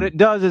 And what it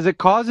does is it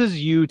causes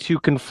you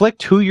to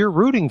conflict who you're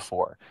rooting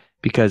for,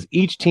 because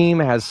each team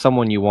has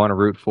someone you want to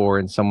root for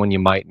and someone you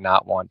might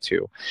not want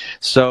to.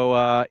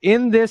 So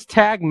in this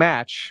tag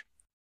match,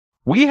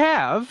 we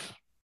have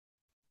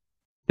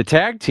the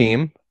tag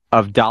team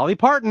of Dolly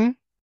Parton.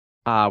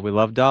 We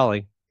love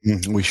Dolly.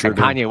 We sure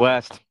do. Kanye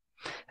West.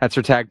 That's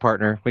her tag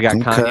partner. We got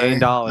Kanye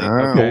and Dolly.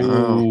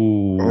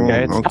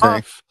 It's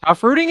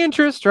tough rooting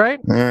interest, right?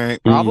 All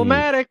right.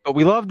 Problematic, but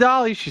we love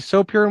Dolly. She's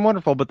so pure and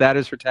wonderful, but that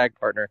is her tag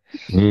partner.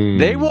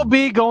 They will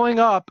be going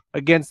up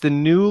against the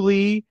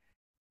newly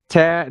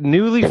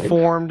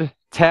formed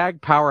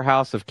tag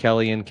powerhouse of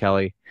Kelly and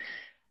Kelly.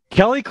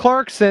 Kelly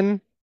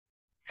Clarkson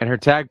and her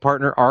tag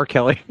partner R.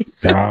 Kelly.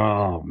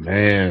 Oh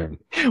man.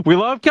 We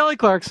love Kelly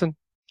Clarkson.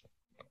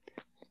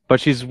 But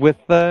she's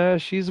with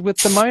the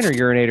minor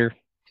urinator.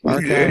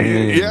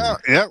 Okay. Yeah.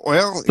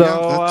 Well,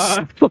 that's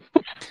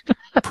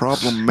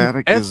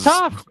problematic. It's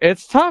tough.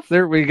 It's tough.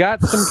 We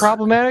got some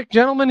problematic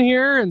gentlemen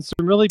here and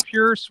some really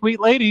pure, sweet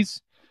ladies.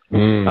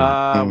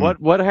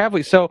 What have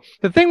we? So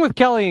the thing with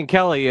Kelly and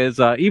Kelly is,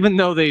 even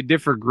though they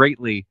differ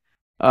greatly,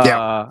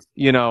 on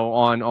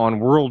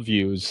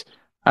worldviews,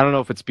 I don't know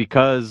if it's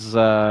because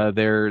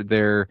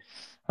their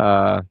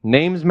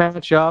names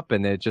match up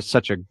and it's just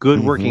such a good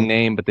working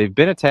name, but they've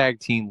been a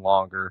tag team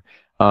longer.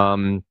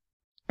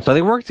 So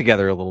they work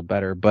together a little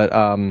better, but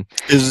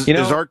is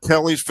R.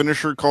 Kelly's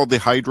finisher called the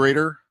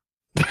Hydrator?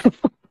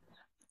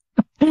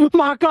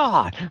 My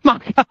God,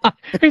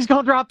 he's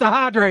gonna drop the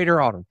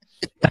Hydrator on him.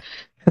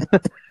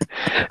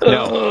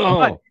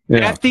 No,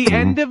 but at the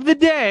end of the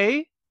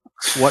day,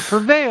 what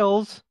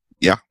prevails?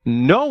 Yeah,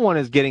 no one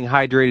is getting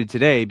hydrated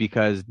today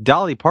because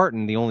Dolly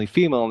Parton, the only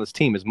female on this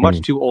team, is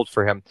much too old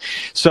for him.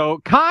 So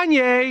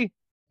Kanye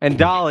and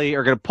Dolly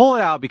are gonna pull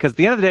it out because at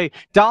the end of the day,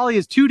 Dolly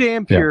is too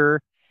damn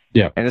pure.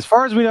 Yeah. And as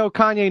far as we know,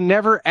 Kanye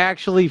never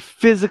actually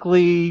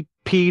physically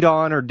peed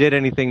on or did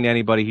anything to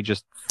anybody. He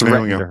just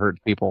threatened to hurt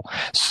people.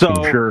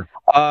 So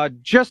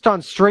just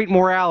on straight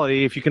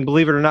morality, if you can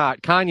believe it or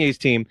not, Kanye's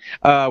team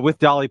with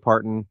Dolly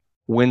Parton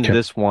wins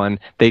this one.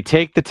 They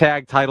take the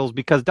tag titles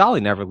because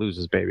Dolly never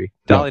loses, baby.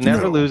 Dolly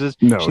never loses.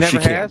 No, she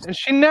never has, and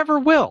she never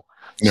will.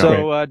 No,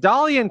 so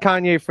Dolly and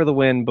Kanye for the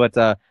win, but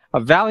a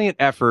valiant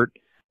effort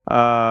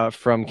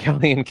from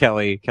Kelly and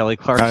Kelly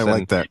Clarkson I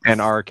like that. and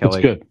R. Kelly.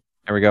 It's good.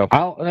 There we go.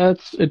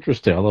 That's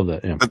interesting. I love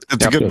that. Yeah.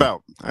 It's a good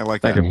bout. I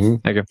like that. Thank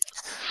you. Thank you.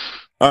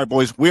 All right,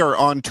 boys, we are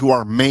on to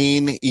our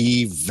main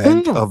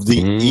event of the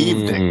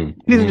evening.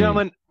 Ladies and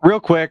gentlemen, real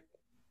quick,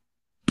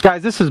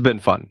 guys, this has been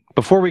fun.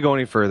 Before we go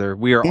any further,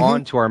 we are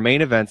on to our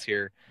main events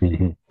here.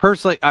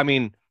 Personally, I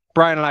mean,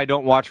 Brian and I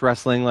don't watch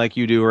wrestling like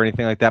you do or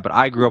anything like that, but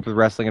I grew up with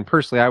wrestling, and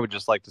personally, I would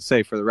just like to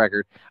say, for the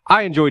record,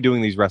 I enjoy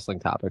doing these wrestling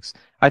topics.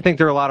 I think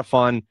they're a lot of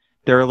fun.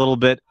 They're a little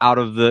bit out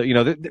of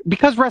the,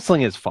 because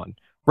wrestling is fun.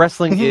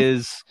 Wrestling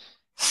is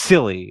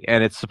silly,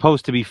 and it's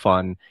supposed to be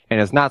fun, and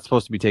it's not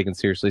supposed to be taken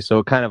seriously, so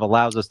it kind of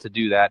allows us to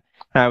do that.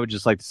 And I would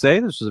just like to say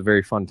this was a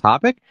very fun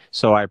topic,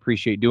 so I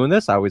appreciate doing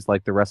this. I always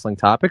like the wrestling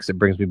topics. It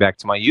brings me back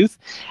to my youth.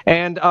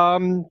 And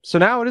so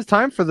now it is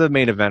time for the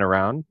main event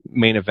round.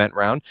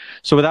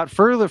 So without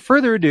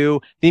further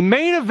ado, the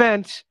main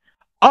event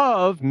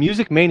of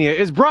Music-Mania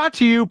is brought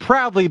to you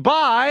proudly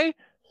by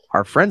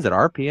our friends at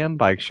RPM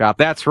Bike Shop.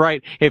 That's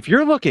right. If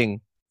you're looking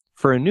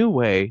for a new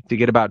way to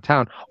get about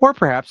town, or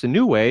perhaps a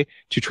new way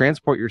to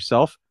transport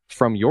yourself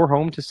from your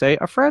home to, say,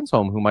 a friend's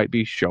home who might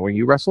be showing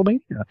you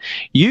WrestleMania,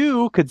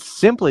 you could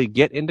simply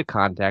get into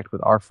contact with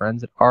our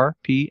friends at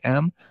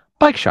RPM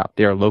Bike Shop.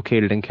 They are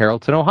located in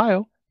Carrollton,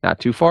 Ohio, not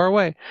too far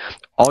away.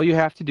 All you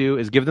have to do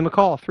is give them a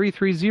call,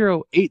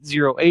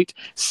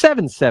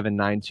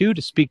 330-808-7792,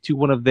 to speak to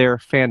one of their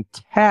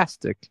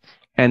fantastic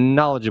and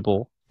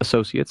knowledgeable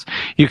associates.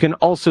 You can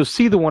also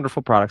see the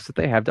wonderful products that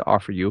they have to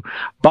offer you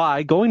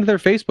by going to their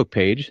Facebook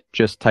page.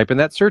 Just type in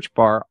that search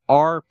bar,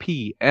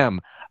 RPM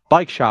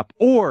Bike Shop,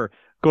 or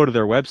go to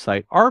their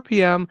website,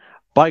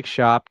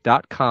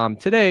 rpmbikeshop.com,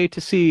 today to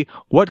see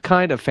what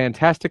kind of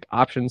fantastic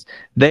options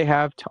they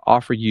have to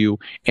offer you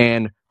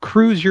and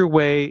cruise your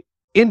way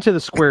into the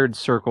squared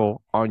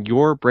circle on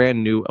your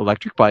brand new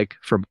electric bike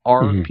from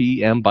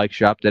RPM Bike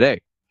Shop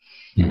today.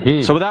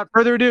 So without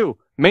further ado,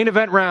 main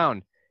event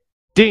round.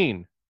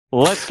 Dean,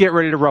 let's get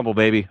ready to rumble,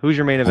 baby. Who's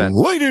your main event?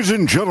 Ladies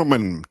and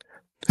gentlemen,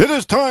 it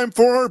is time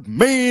for our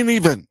main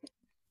event.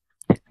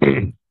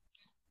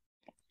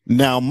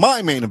 Now,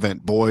 my main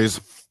event, boys,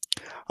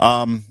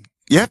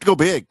 you have to go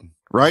big,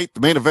 right?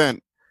 The main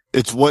event,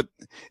 it's what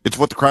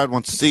the crowd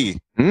wants to see.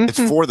 It's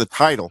for the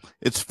title.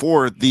 It's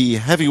for the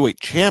heavyweight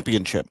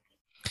championship.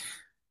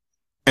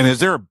 And is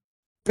there a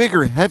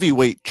bigger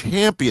heavyweight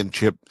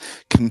championship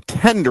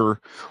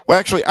contender? Well,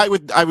 actually, I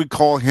would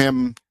call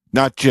him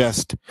not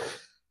just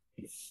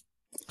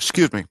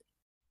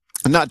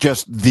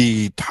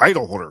the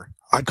title holder.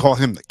 I'd call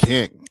him the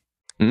king.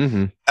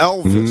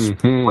 Elvis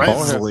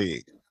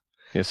Presley.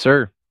 Yes,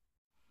 sir.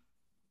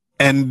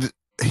 And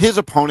his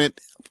opponent,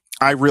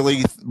 I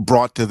really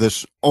brought to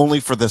this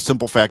only for the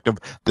simple fact of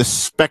the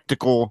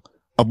spectacle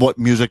of what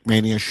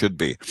Music-Mania should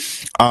be.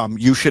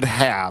 You should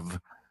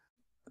have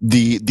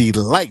the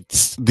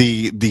lights,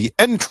 the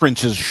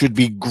entrances should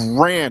be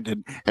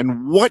grand, and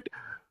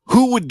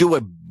who would do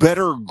a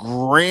better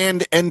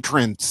grand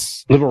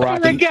entrance Little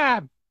Rocky.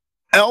 than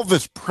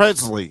Elvis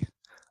Presley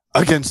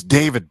against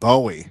David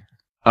Bowie?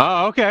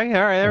 Oh, okay.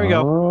 All right, there we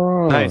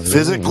go. Nice.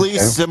 Physically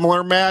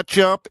similar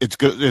matchup. It's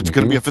good. It's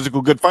going to be a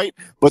physical good fight,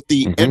 but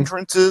the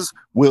entrances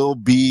will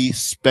be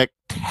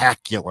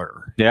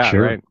spectacular. Yeah,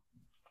 sure. Right.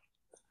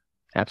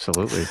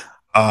 Absolutely.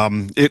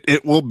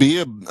 It will be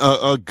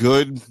a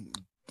good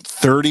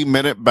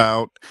 30-minute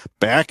bout,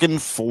 back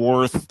and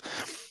forth.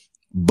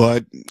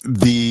 But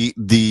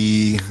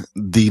the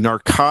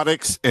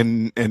narcotics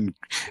and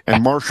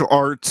martial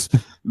arts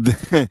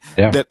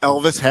that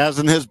Elvis has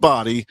in his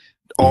body,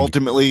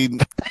 ultimately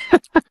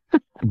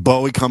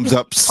Bowie comes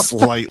up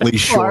slightly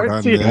short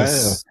on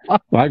this. Yeah.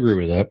 I agree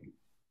with that.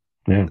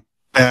 Yeah.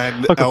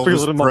 And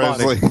Elvis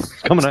Presley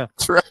coming out.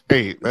 That's right.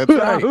 That's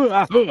right.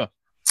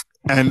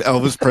 And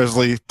Elvis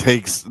Presley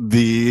takes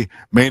the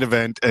main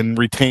event and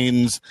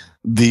retains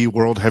the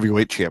World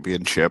Heavyweight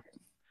Championship.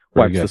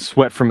 Wipes the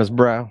sweat from his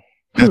brow.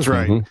 That's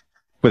right.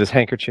 With his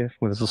handkerchief,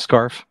 with his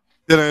scarf.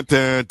 They put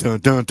the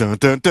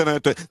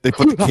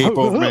cape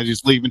over him as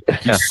he's leaving.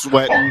 He's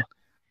sweating.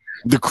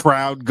 The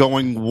crowd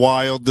going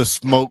wild. The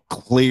smoke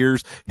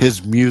clears.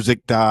 His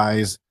music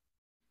dies.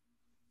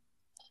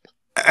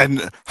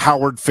 And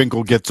Howard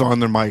Finkel gets on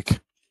the mic.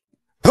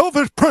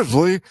 Elvis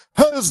Presley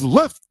has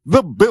left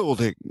the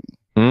building.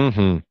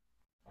 I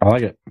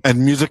like it.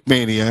 And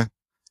Music-Mania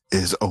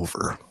is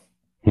over.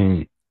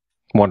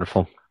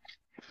 Wonderful.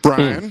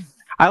 Brian?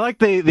 I like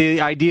the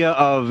idea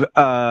of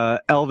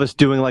Elvis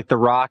doing like The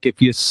Rock.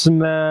 If you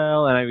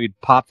smell, and I would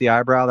pop the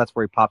eyebrow. That's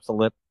where he pops the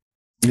lip.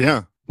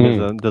 Yeah.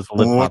 Does the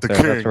lip pop there?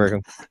 That's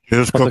where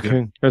here's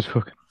cooking. Here's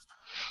cooking.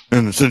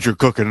 And since you're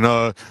cooking,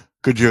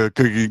 could you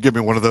give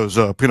me one of those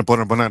peanut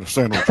butter and banana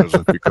sandwiches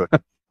if you could?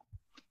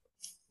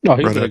 Oh,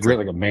 he'd been great,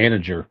 like a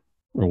manager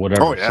or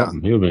whatever. Oh, yeah.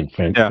 He would have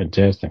been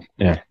fantastic.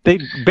 Yeah. They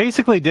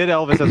basically did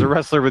Elvis as a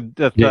wrestler with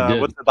the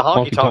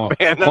Honky Tonk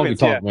Man. Honky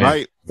Tonk Man.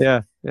 Right.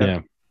 Yeah.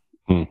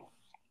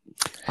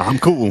 I'm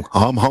cool.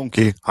 I'm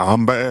honky.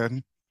 I'm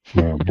bad.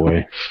 Oh,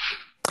 boy.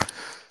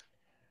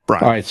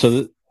 Brian. All right,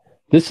 so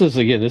this is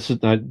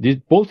not,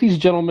 both these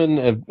gentlemen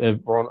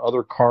have on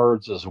other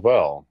cards as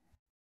well,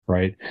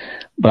 right?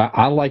 But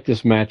I like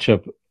this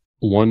matchup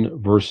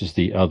one versus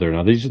the other.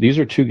 Now, these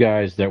are two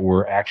guys that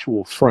were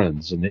actual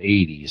friends in the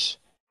 80s.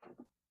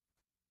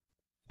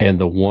 And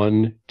the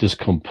one just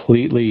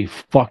completely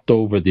fucked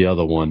over the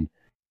other one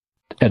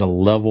at a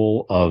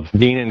level of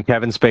Dean and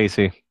Kevin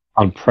Spacey.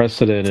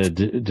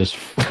 Unprecedented, just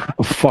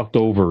fucked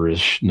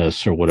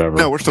overishness or whatever.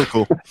 No, we're still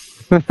cool.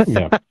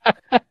 Yeah.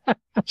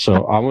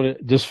 So I want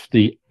to just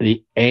the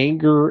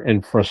anger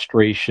and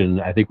frustration.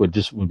 I think would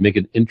make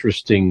an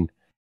interesting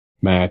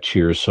match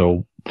here.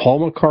 So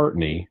Paul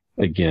McCartney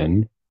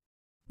again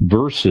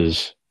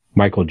versus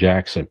Michael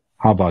Jackson.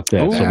 How about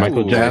that? Ooh, so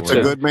Michael That's Jackson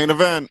a good main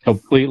event.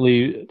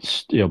 completely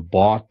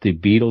bought the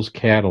Beatles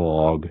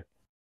catalog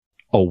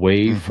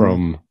away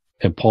from.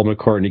 And Paul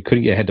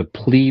McCartney had to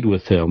plead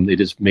with him. They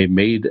just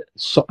made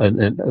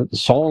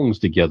songs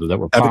together that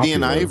were popular. Ebony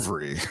and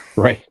Ivory.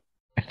 Right.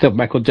 So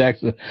Michael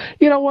Jackson,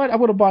 you know what? I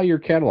want to buy your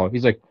catalog.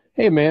 He's like,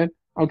 hey, man,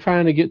 I'm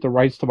trying to get the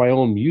rights to my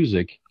own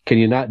music. Can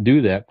you not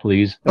do that,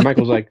 please? And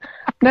Michael's like,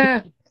 nah,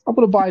 I'm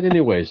going to buy it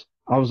anyways.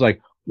 I was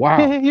like,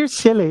 wow. You're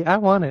silly. I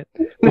want it.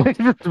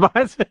 That's what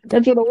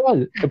it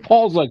was. And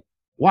Paul's like,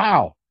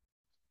 wow.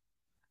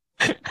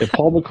 If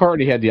Paul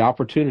McCartney had the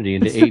opportunity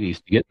in the 80s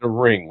to get in the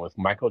ring with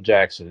Michael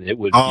Jackson, it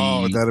would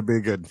be... that'd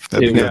be good.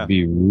 Would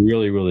be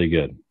really, really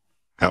good.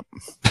 Yep.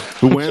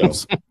 Who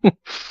wins?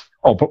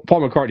 Paul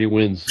McCartney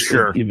wins.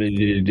 Sure.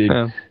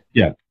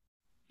 Yeah.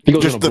 He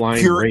goes just in a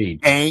blind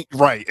rage.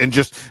 Right, and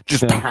just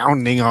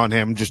pounding on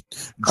him,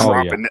 just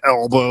dropping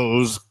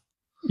elbows.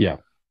 Yeah.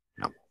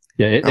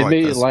 Yeah,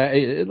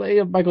 it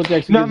made Michael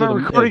Jackson. No, the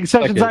recording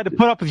sessions I had to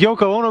put up with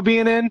Yoko Ono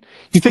being in.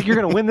 You think you're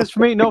going to win this for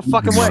me? No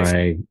fucking way.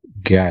 My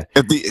God.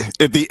 At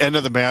the end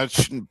of the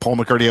match, Paul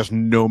McCartney has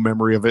no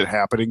memory of it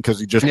happening because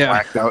he just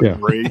blacked out in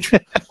rage.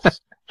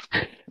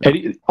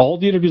 And all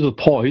the interviews with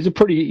Paul, he's a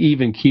pretty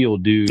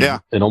even-keeled dude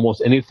in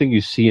almost anything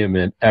you see him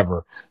in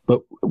ever. But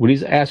when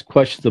he's asked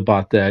questions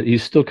about that,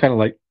 he's still kind of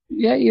like,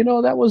 yeah,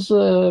 that was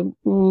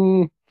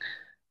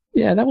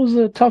that was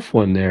a tough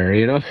one there,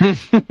 A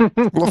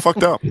little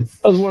fucked up.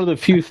 That was one of the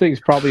few things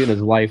probably in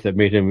his life that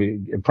made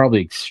him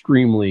probably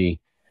extremely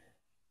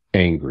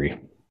angry.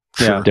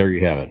 Yeah. There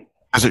you have it.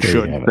 As it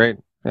should. Great.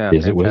 Yeah,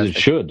 as it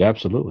should,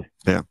 absolutely.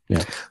 Yeah.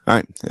 All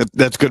right.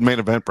 That's a good main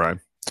event, Brian.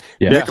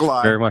 Yeah,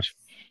 Nikolai. Very much.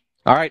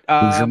 All right.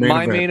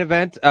 My main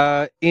event,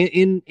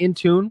 in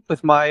tune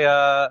with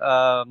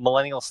my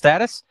millennial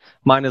status.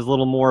 Mine is a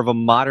little more of a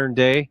modern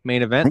day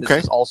main event. Okay.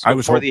 This is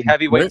also for the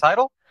heavyweight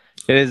title.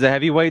 It is a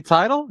heavyweight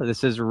title.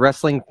 This is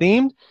wrestling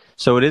themed,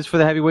 so it is for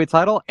the heavyweight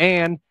title.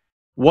 And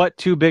what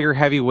two bigger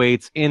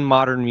heavyweights in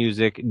modern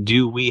music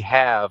do we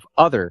have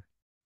other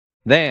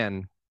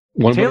than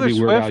Taylor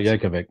Swift?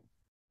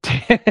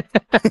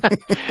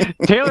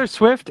 Taylor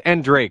Swift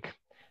and Drake.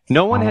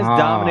 No one has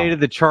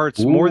dominated the charts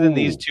more than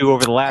these two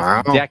over the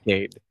last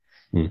decade.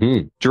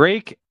 Mm-hmm.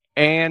 Drake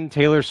and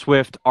Taylor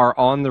Swift are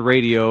on the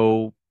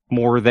radio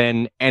more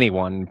than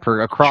anyone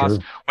across.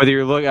 Whether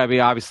you're looking, I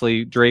mean,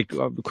 obviously Drake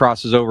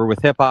crosses over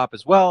with hip hop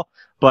as well,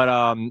 but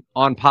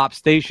on pop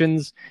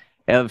stations,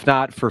 if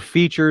not for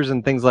features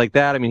and things like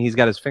that, I mean, he's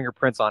got his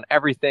fingerprints on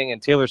everything. And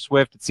Taylor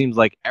Swift, it seems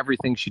like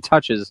everything she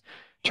touches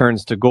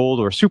turns to gold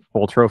or Super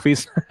Bowl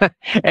trophies,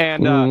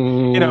 and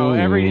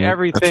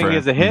everything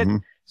is a hit. Mm-hmm.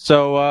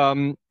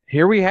 So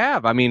here we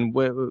have. I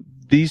mean,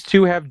 these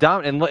two have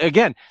and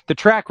again, the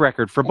track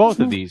record for both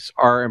of these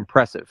are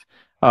impressive.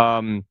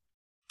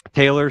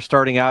 Taylor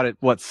starting out at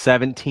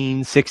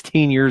 17,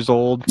 16 years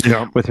old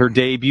with her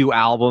debut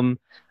album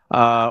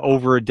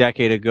over a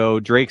decade ago.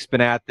 Drake's been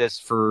at this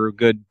for a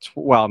good,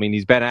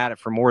 he's been at it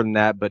for more than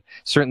that, but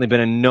certainly been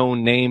a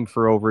known name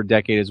for over a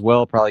decade as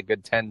well, probably a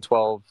good 10,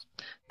 12,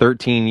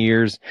 13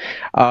 years.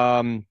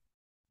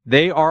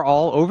 They are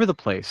all over the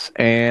place,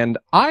 and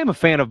I'm a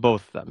fan of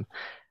both of them.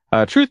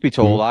 Truth be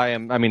told,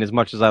 as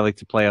much as I like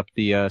to play up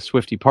the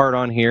Swiftie part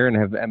on here and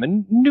am a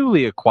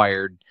newly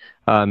acquired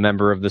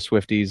member of the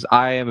Swifties,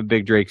 I am a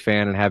big Drake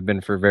fan and have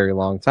been for a very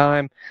long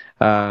time.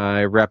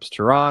 I reps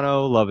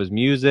Toronto, love his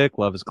music,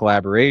 love his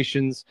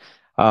collaborations.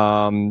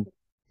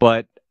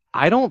 But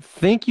I don't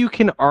think you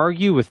can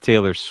argue with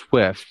Taylor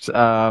Swift.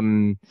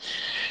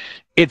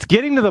 It's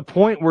getting to the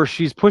point where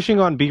she's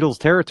pushing on Beatles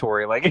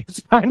territory. Like, it's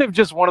kind of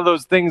just one of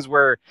those things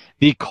where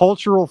the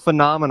cultural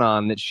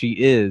phenomenon that she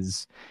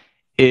is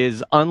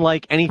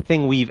unlike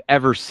anything we've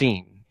ever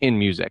seen in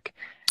music.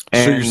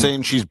 And so you're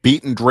saying she's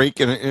beating Drake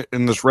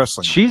in this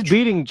wrestling? She's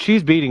beating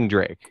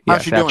Drake. How's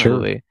yes, she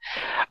absolutely.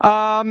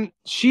 I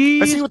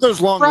see with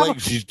those long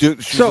legs.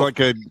 She's like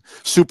a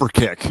super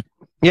kick.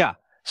 Yeah.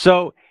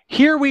 So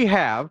here we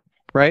have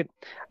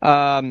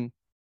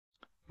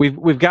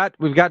We've got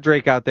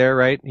Drake out there,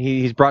 right?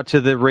 He's brought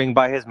to the ring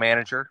by his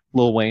manager,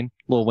 Lil Wayne.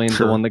 Lil Wayne's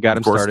the one that got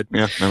him started.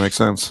 Yeah, that makes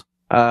sense.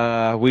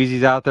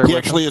 Weezy's out there.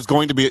 Lil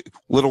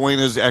Wayne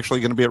is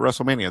actually going to be at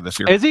WrestleMania this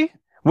year. Is he?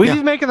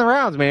 Weezy's making the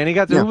rounds, man. He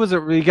got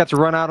to he got to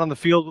run out on the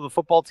field with the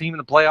football team in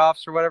the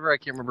playoffs or whatever. I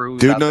can't remember who.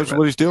 Dude knows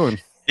what he's doing.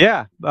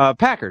 Yeah,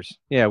 Packers.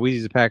 Yeah,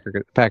 Weezy's a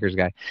Packers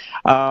guy.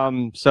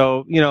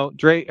 So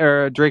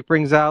Drake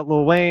brings out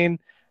Lil Wayne.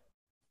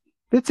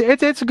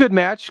 it's a good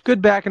match,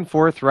 good back and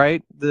forth,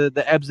 right?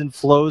 The ebbs and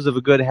flows of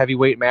a good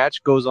heavyweight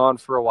match goes on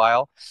for a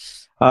while,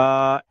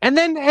 and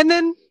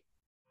then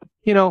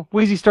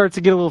Wheezy starts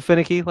to get a little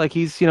finicky, like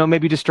he's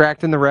maybe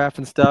distracting the ref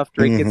and stuff.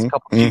 Drake gets a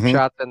couple cheap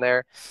shots in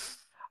there,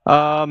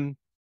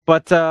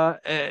 but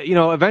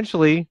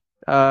eventually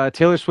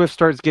Taylor Swift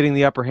starts getting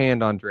the upper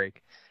hand on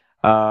Drake.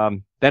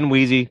 Then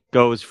Wheezy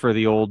goes for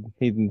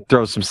he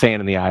throws some sand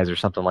in the eyes or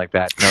something like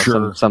that.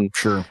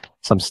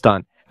 Some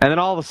stunt. And then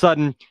all of a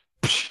sudden,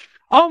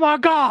 oh my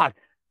God,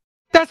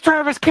 that's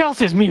Travis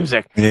Kelce's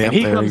music. Yeah, and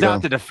he comes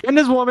out to defend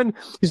his woman.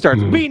 He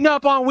starts beating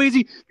up on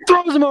Wheezy,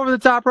 throws him over the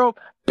top rope,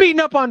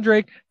 beating up on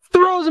Drake,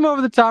 throws him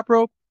over the top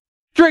rope.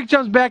 Drake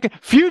jumps back.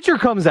 Future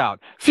comes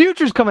out.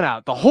 Future's coming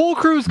out. The whole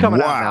crew's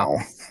coming out now.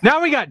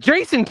 Now we got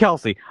Jason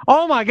Kelce.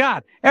 Oh my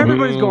God.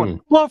 Everybody's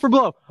going blow for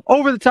blow.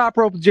 Over the top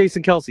rope with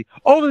Jason Kelce.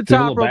 Over the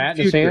top rope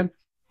with Future.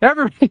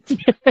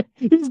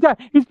 He's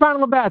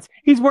pounding the bats.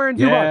 He's wearing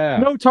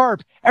Zubak. No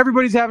tarp.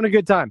 Everybody's having a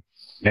good time.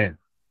 Man.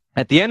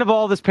 At the end of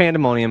all this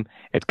pandemonium,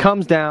 it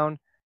comes down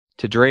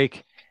to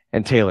Drake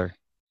and Taylor.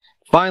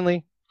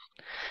 Finally,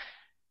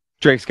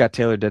 Drake's got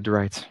Taylor dead to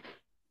rights.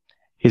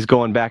 He's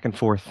going back and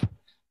forth.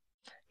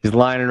 He's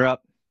lining her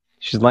up.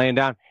 She's laying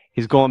down.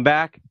 He's going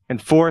back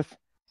and forth.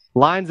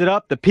 Lines it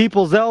up. The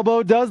people's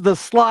elbow does the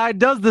slide,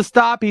 does the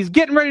stop. He's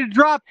getting ready to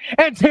drop,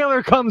 and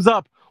Taylor comes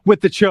up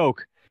with the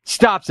choke.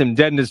 Stops him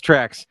dead in his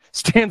tracks.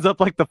 Stands up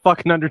like the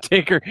fucking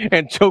Undertaker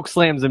and choke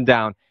slams him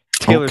down.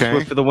 Taylor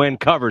Swift for the win.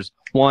 Covers.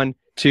 1,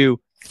 2,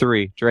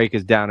 3. Drake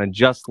is down, and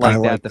just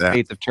like that, the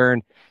fates have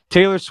turned.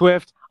 Taylor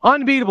Swift,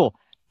 unbeatable.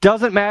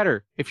 Doesn't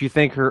matter if you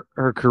think her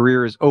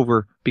career is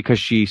over because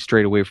she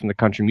strayed away from the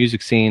country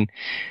music scene.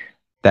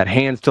 That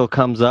hand still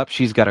comes up.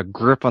 She's got a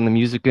grip on the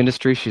music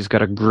industry. She's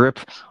got a grip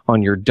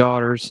on your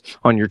daughters,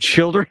 on your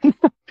children,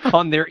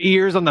 on their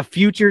ears, on the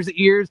future's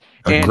ears.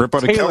 And grip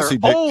on Taylor a Kelce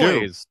dick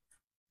always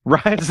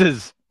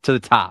rises to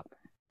the top.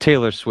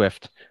 Taylor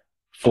Swift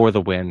for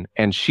the win.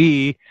 And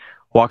she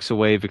walks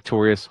away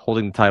victorious,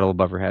 holding the title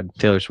above her head.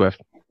 Taylor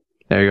Swift.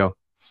 There you go.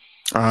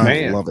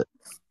 I love it.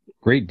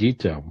 Great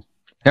detail.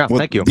 Yeah,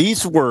 thank you.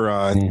 These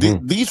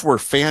were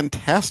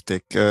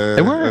fantastic.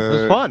 They were.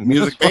 It was fun.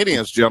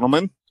 Music-Manias,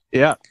 gentlemen.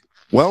 Yeah.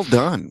 Well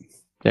done.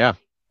 Yeah.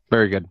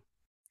 Very good.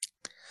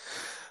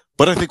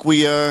 But I think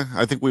we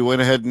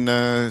went ahead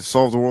and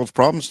solved the world's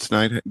problems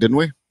tonight, didn't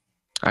we?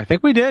 I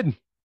think we did.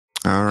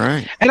 All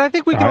right. And I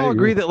think we can all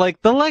agree that, like,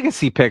 the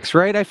legacy picks,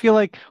 right? I feel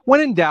like when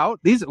in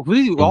doubt,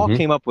 we all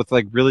came up with,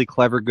 like, really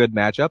clever, good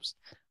matchups.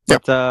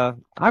 But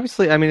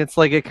obviously, I mean, it's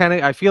like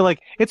I feel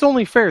like it's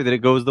only fair that it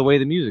goes the way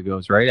the music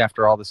goes, right?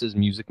 After all, this is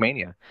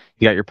Music-Mania.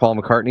 You got your Paul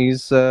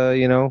McCartney's,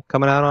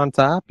 coming out on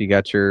top. You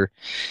got your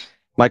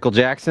Michael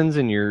Jacksons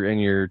and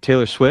your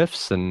Taylor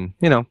Swifts and,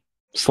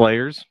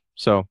 Slayers.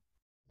 So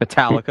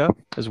Metallica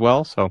as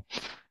well. So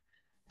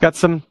got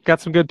some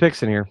good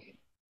picks in here.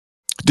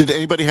 Did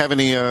anybody have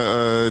any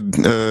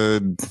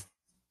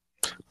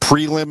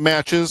prelim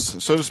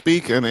matches, so to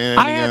speak? And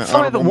I had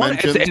some of the one,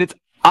 and it's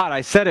odd.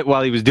 I said it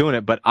while he was doing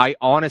it, but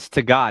honest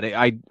to God,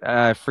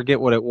 I forget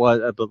what it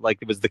was, but like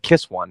it was the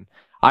Kiss one.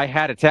 I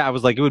had it. I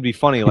was like, it would be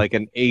funny, like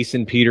an Ace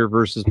and Peter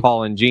versus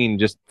Paul and Gene,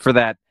 just for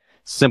that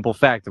simple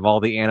fact of all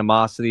the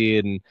animosity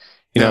and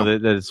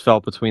that is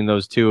felt between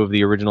those two of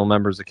the original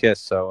members of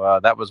Kiss. So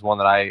that was one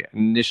that I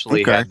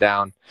initially had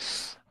down.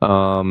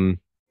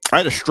 I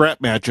had a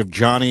strap match of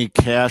Johnny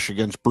Cash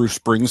against Bruce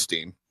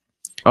Springsteen.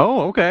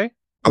 Oh, okay.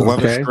 A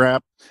leather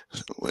strap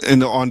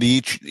onto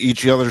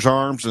each other's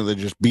arms, and they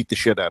just beat the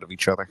shit out of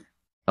each other.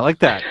 I like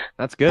that.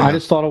 That's good. I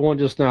just thought of one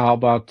just now. How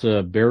about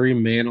Barry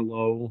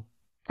Manilow?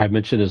 I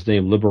mentioned his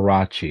name,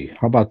 Liberace.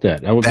 How about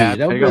that? That would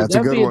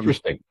be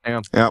interesting.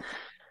 Yeah. Yep.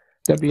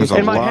 That'd be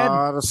in my head.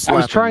 I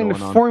was trying to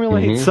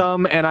formulate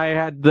some, and I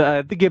had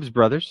the Gibbs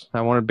brothers.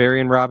 I wanted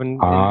Barry and Robin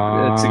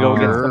to go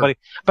against somebody,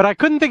 but I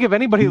couldn't think of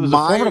anybody who was a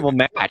formidable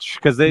match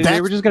because they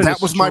were just going to.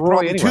 That was my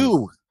problem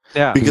too.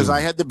 Yeah, because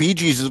I had the Bee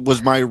Gees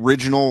was my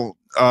original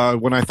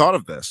when I thought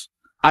of this.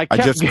 I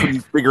just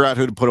couldn't figure out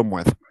who to put them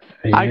with.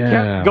 Yeah. I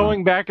kept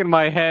going back in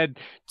my head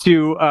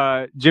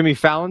to Jimmy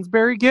Fallon's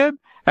Barry Gibb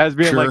as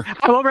being like,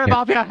 I will rip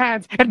off your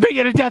hands and beat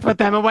you to death with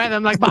them and wear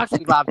them like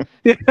boxing gloves.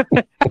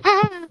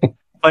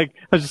 Like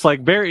I was just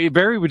like Barry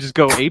would just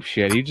go ape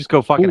shit. He'd just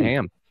go fucking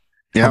ham.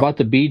 Yeah. How about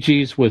the Bee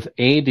Gees with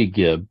Andy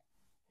Gibb?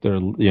 They're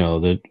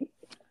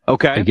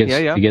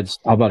against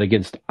how about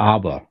against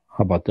ABBA?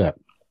 How about that?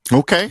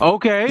 Okay,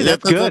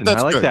 that's good.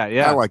 I like good. that.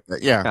 Yeah, I like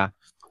that. Yeah.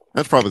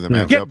 That's probably the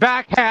matchup. Get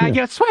back here,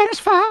 you Swedish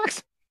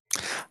fox.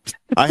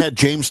 I had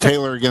James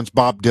Taylor against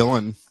Bob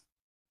Dylan.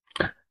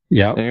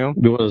 Yeah,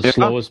 one of the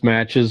slowest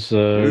matches.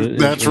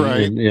 That's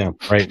right.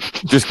 Right.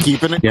 Just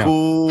keeping it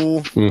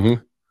cool.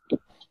 Mm-hmm.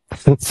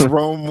 So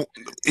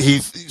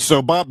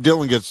Bob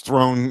Dylan gets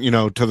thrown,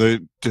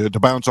 to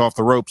bounce off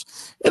the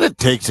ropes, and it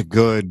takes a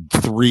good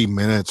 3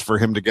 minutes for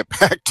him to get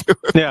back to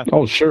it. Yeah.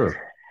 Oh,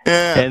 sure.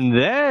 Yeah. And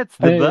that's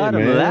the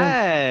bottom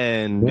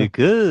line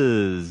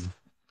because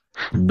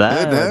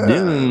Bob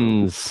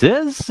Dylan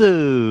says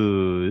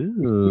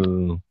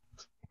so.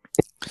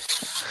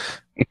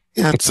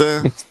 Yeah,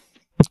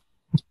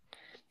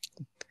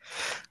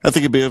 I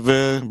think it'd be a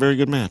very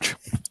good match.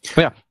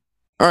 Yeah.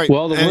 All right.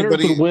 Well, the winners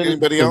would win.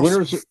 Anybody The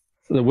else?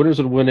 winners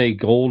would win a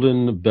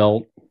golden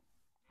belt,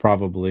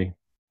 probably.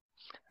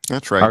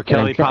 That's right. R.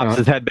 Kelly pops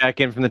his head back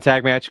in from the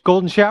tag match.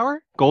 Golden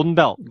shower, golden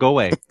belt. Go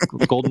away.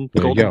 Golden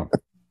There you go.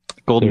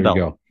 golden There belt.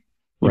 you go.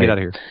 We'll Right. get out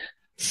of here.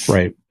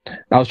 Right.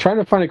 I was trying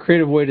to find a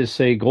creative way to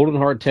say Golden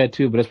Heart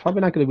Tattoo, but it's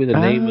probably not going to be the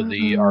name of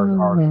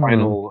our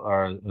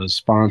final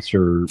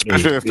sponsor.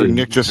 Especially after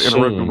Nick just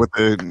interrupted soon. with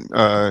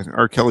the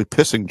R. Kelly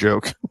pissing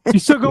joke. You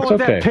still going It's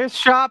with okay. that piss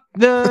shop?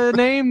 The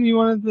name you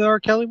wanted the R.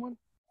 Kelly one?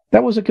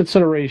 That was a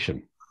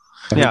consideration.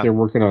 I Yeah. think they're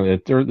working on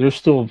it. They're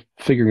still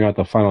figuring out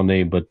the final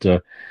name, but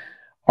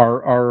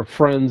our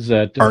friends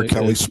at R.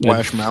 Kelly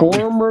Splash Mountain.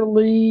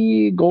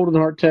 formerly Golden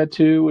Heart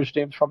Tattoo, which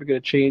name's probably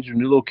going to change, a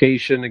new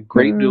location, a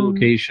great new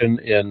location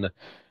in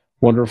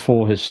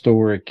wonderful,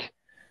 historic,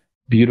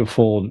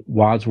 beautiful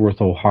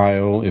Wadsworth,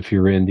 Ohio, if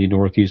you're in the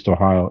Northeast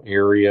Ohio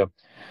area.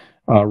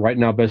 Right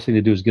now, best thing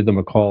to do is give them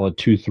a call at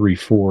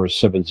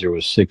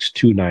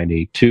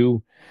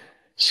 234-706-2982.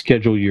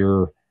 Schedule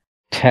your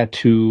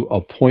tattoo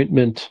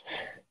appointment.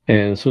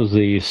 And as soon as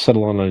they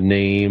settle on a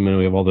name and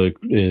we have all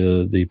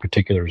the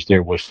particulars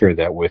there, we'll share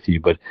that with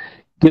you. But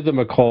give them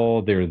a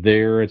call. They're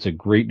there. It's a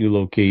great new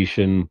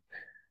location.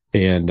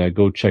 And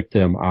go check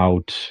them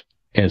out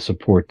and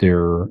support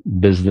their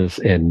business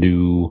and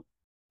new,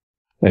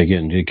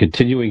 again,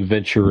 continuing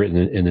venture in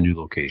the new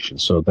location.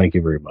 So thank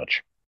you very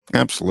much.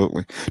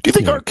 Absolutely. Do you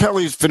think Yeah. R.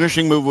 Kelly's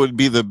finishing move would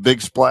be the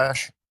big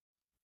splash?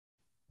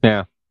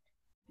 Yeah.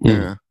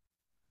 Yeah,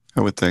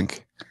 I would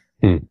think.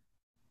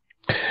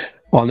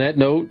 On that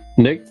note,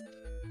 Nick,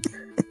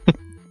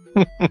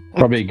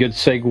 probably a good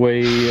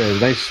segue, a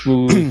nice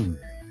smooth,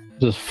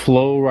 just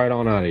flow right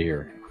on out of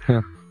here.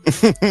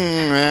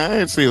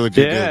 I see what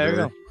you did Yeah, there you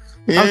there. go.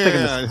 Yeah, I was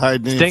thinking the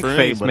hiding it Stink for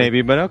face, anybody.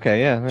 maybe, but okay,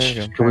 yeah. There you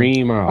go.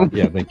 Stream out.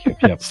 Yeah, thank you.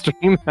 Yep.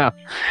 Stream out.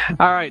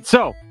 All right,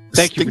 so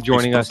thank you for Stink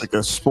joining face us like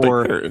a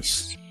for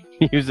Paris.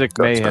 Music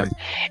That's Mayhem. right.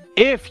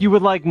 If you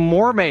would like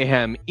more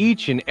mayhem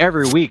each and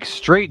every week,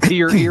 straight to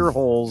your ear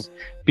holes,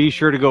 be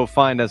sure to go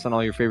find us on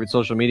all your favorite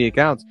social media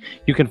accounts.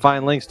 You can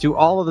find links to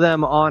all of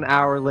them on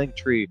our link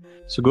tree.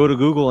 So go to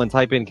Google and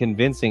type in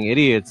Convincing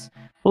Idiots,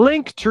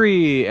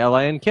 Linktree,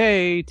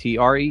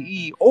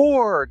 LINKTREE,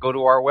 or go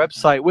to our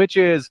website, which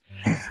is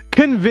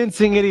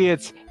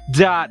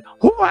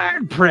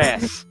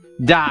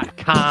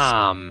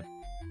convincingidiots.wordpress.com.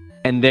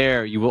 And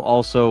there you will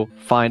also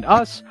find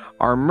us,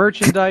 our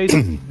merchandise,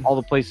 all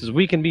the places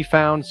we can be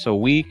found, so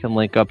we can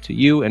link up to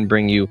you and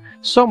bring you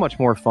so much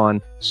more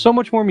fun, so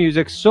much more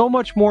music, so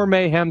much more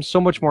mayhem, so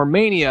much more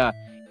mania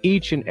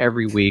each and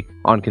every week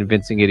on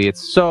Convincing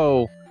Idiots.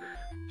 So,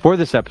 for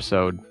this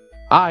episode,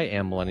 I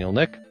am Millennial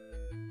Nick.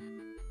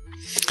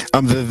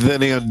 I'm the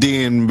Vinny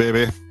Dean,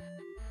 baby.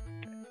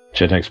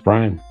 Gen X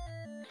Brian.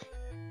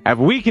 Have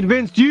we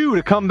convinced you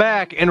to come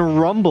back and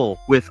rumble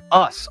with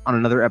us on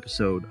another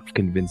episode of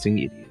Convincing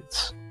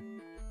Idiots?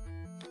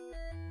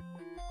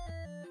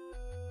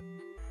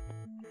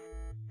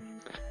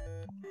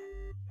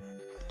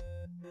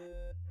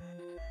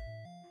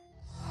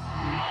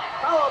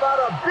 How about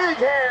a big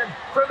hand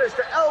for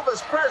Mr.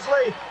 Elvis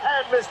Presley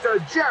and Mr.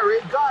 Jerry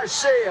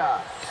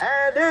Garcia?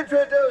 And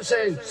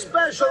introducing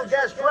special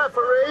guest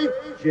referee,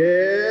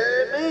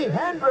 Jimi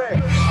Hendrix.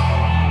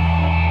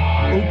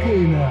 Okay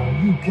now,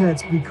 you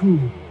cats be cool.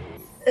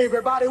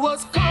 Everybody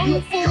was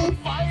kung fu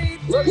fighting.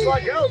 Looks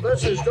like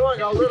Elvis is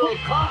doing a little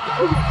kung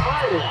fu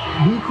fighting.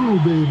 Be cool,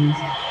 babies.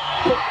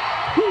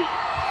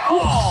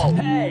 Oh,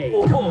 hey!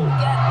 Oh, get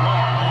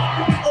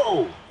lost!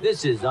 Oh,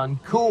 this is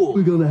uncool.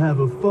 We're gonna have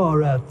a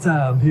far out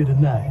time here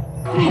tonight.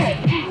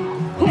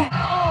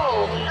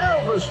 Oh,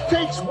 Elvis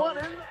takes one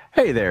in.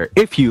 Hey there,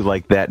 if you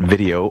like that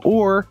video,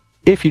 or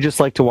if you just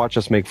like to watch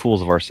us make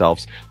fools of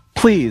ourselves,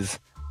 please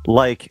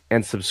like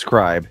and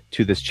subscribe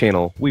to this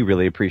channel. We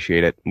really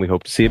appreciate it, and we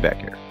hope to see you back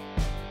here.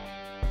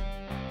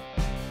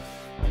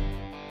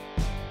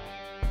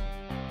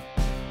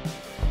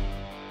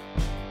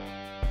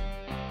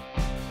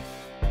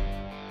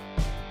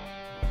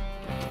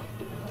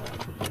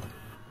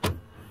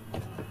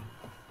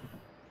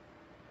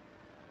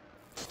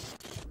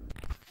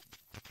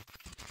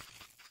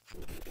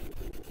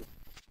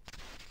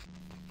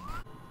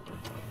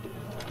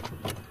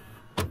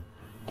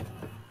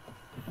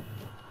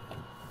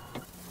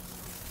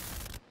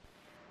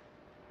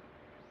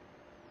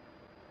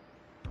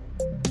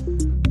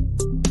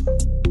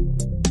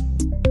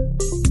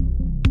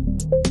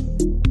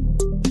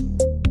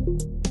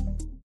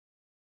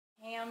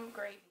 Ham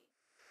gravy.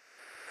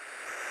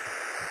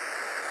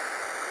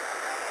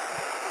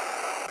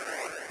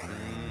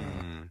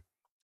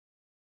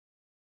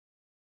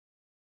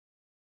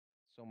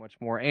 So much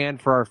more.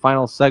 And for our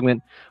final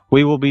segment,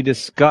 we will be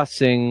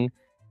discussing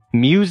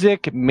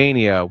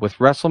Music-Mania. With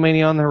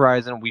WrestleMania on the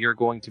horizon, we are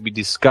going to be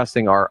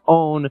discussing our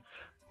own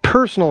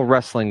personal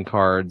wrestling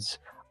cards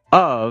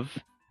of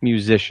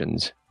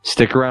musicians.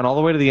 Stick around all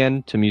the way to the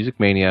end to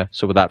Music-Mania.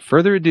 So without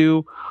further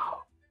ado,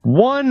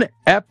 one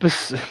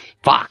episode...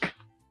 Fuck.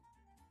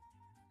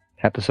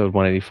 Episode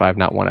 185,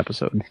 not one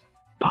episode.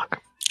 Fuck.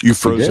 You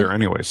froze did? there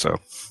anyway, so.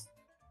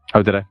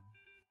 Oh, did I?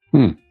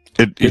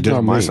 It Good did on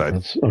on my me.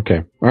 side.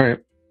 Okay. All right.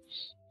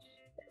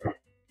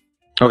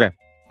 Okay.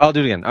 I'll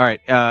do it again. All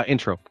right.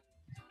 Intro.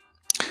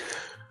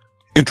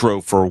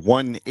 Intro for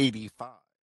 185.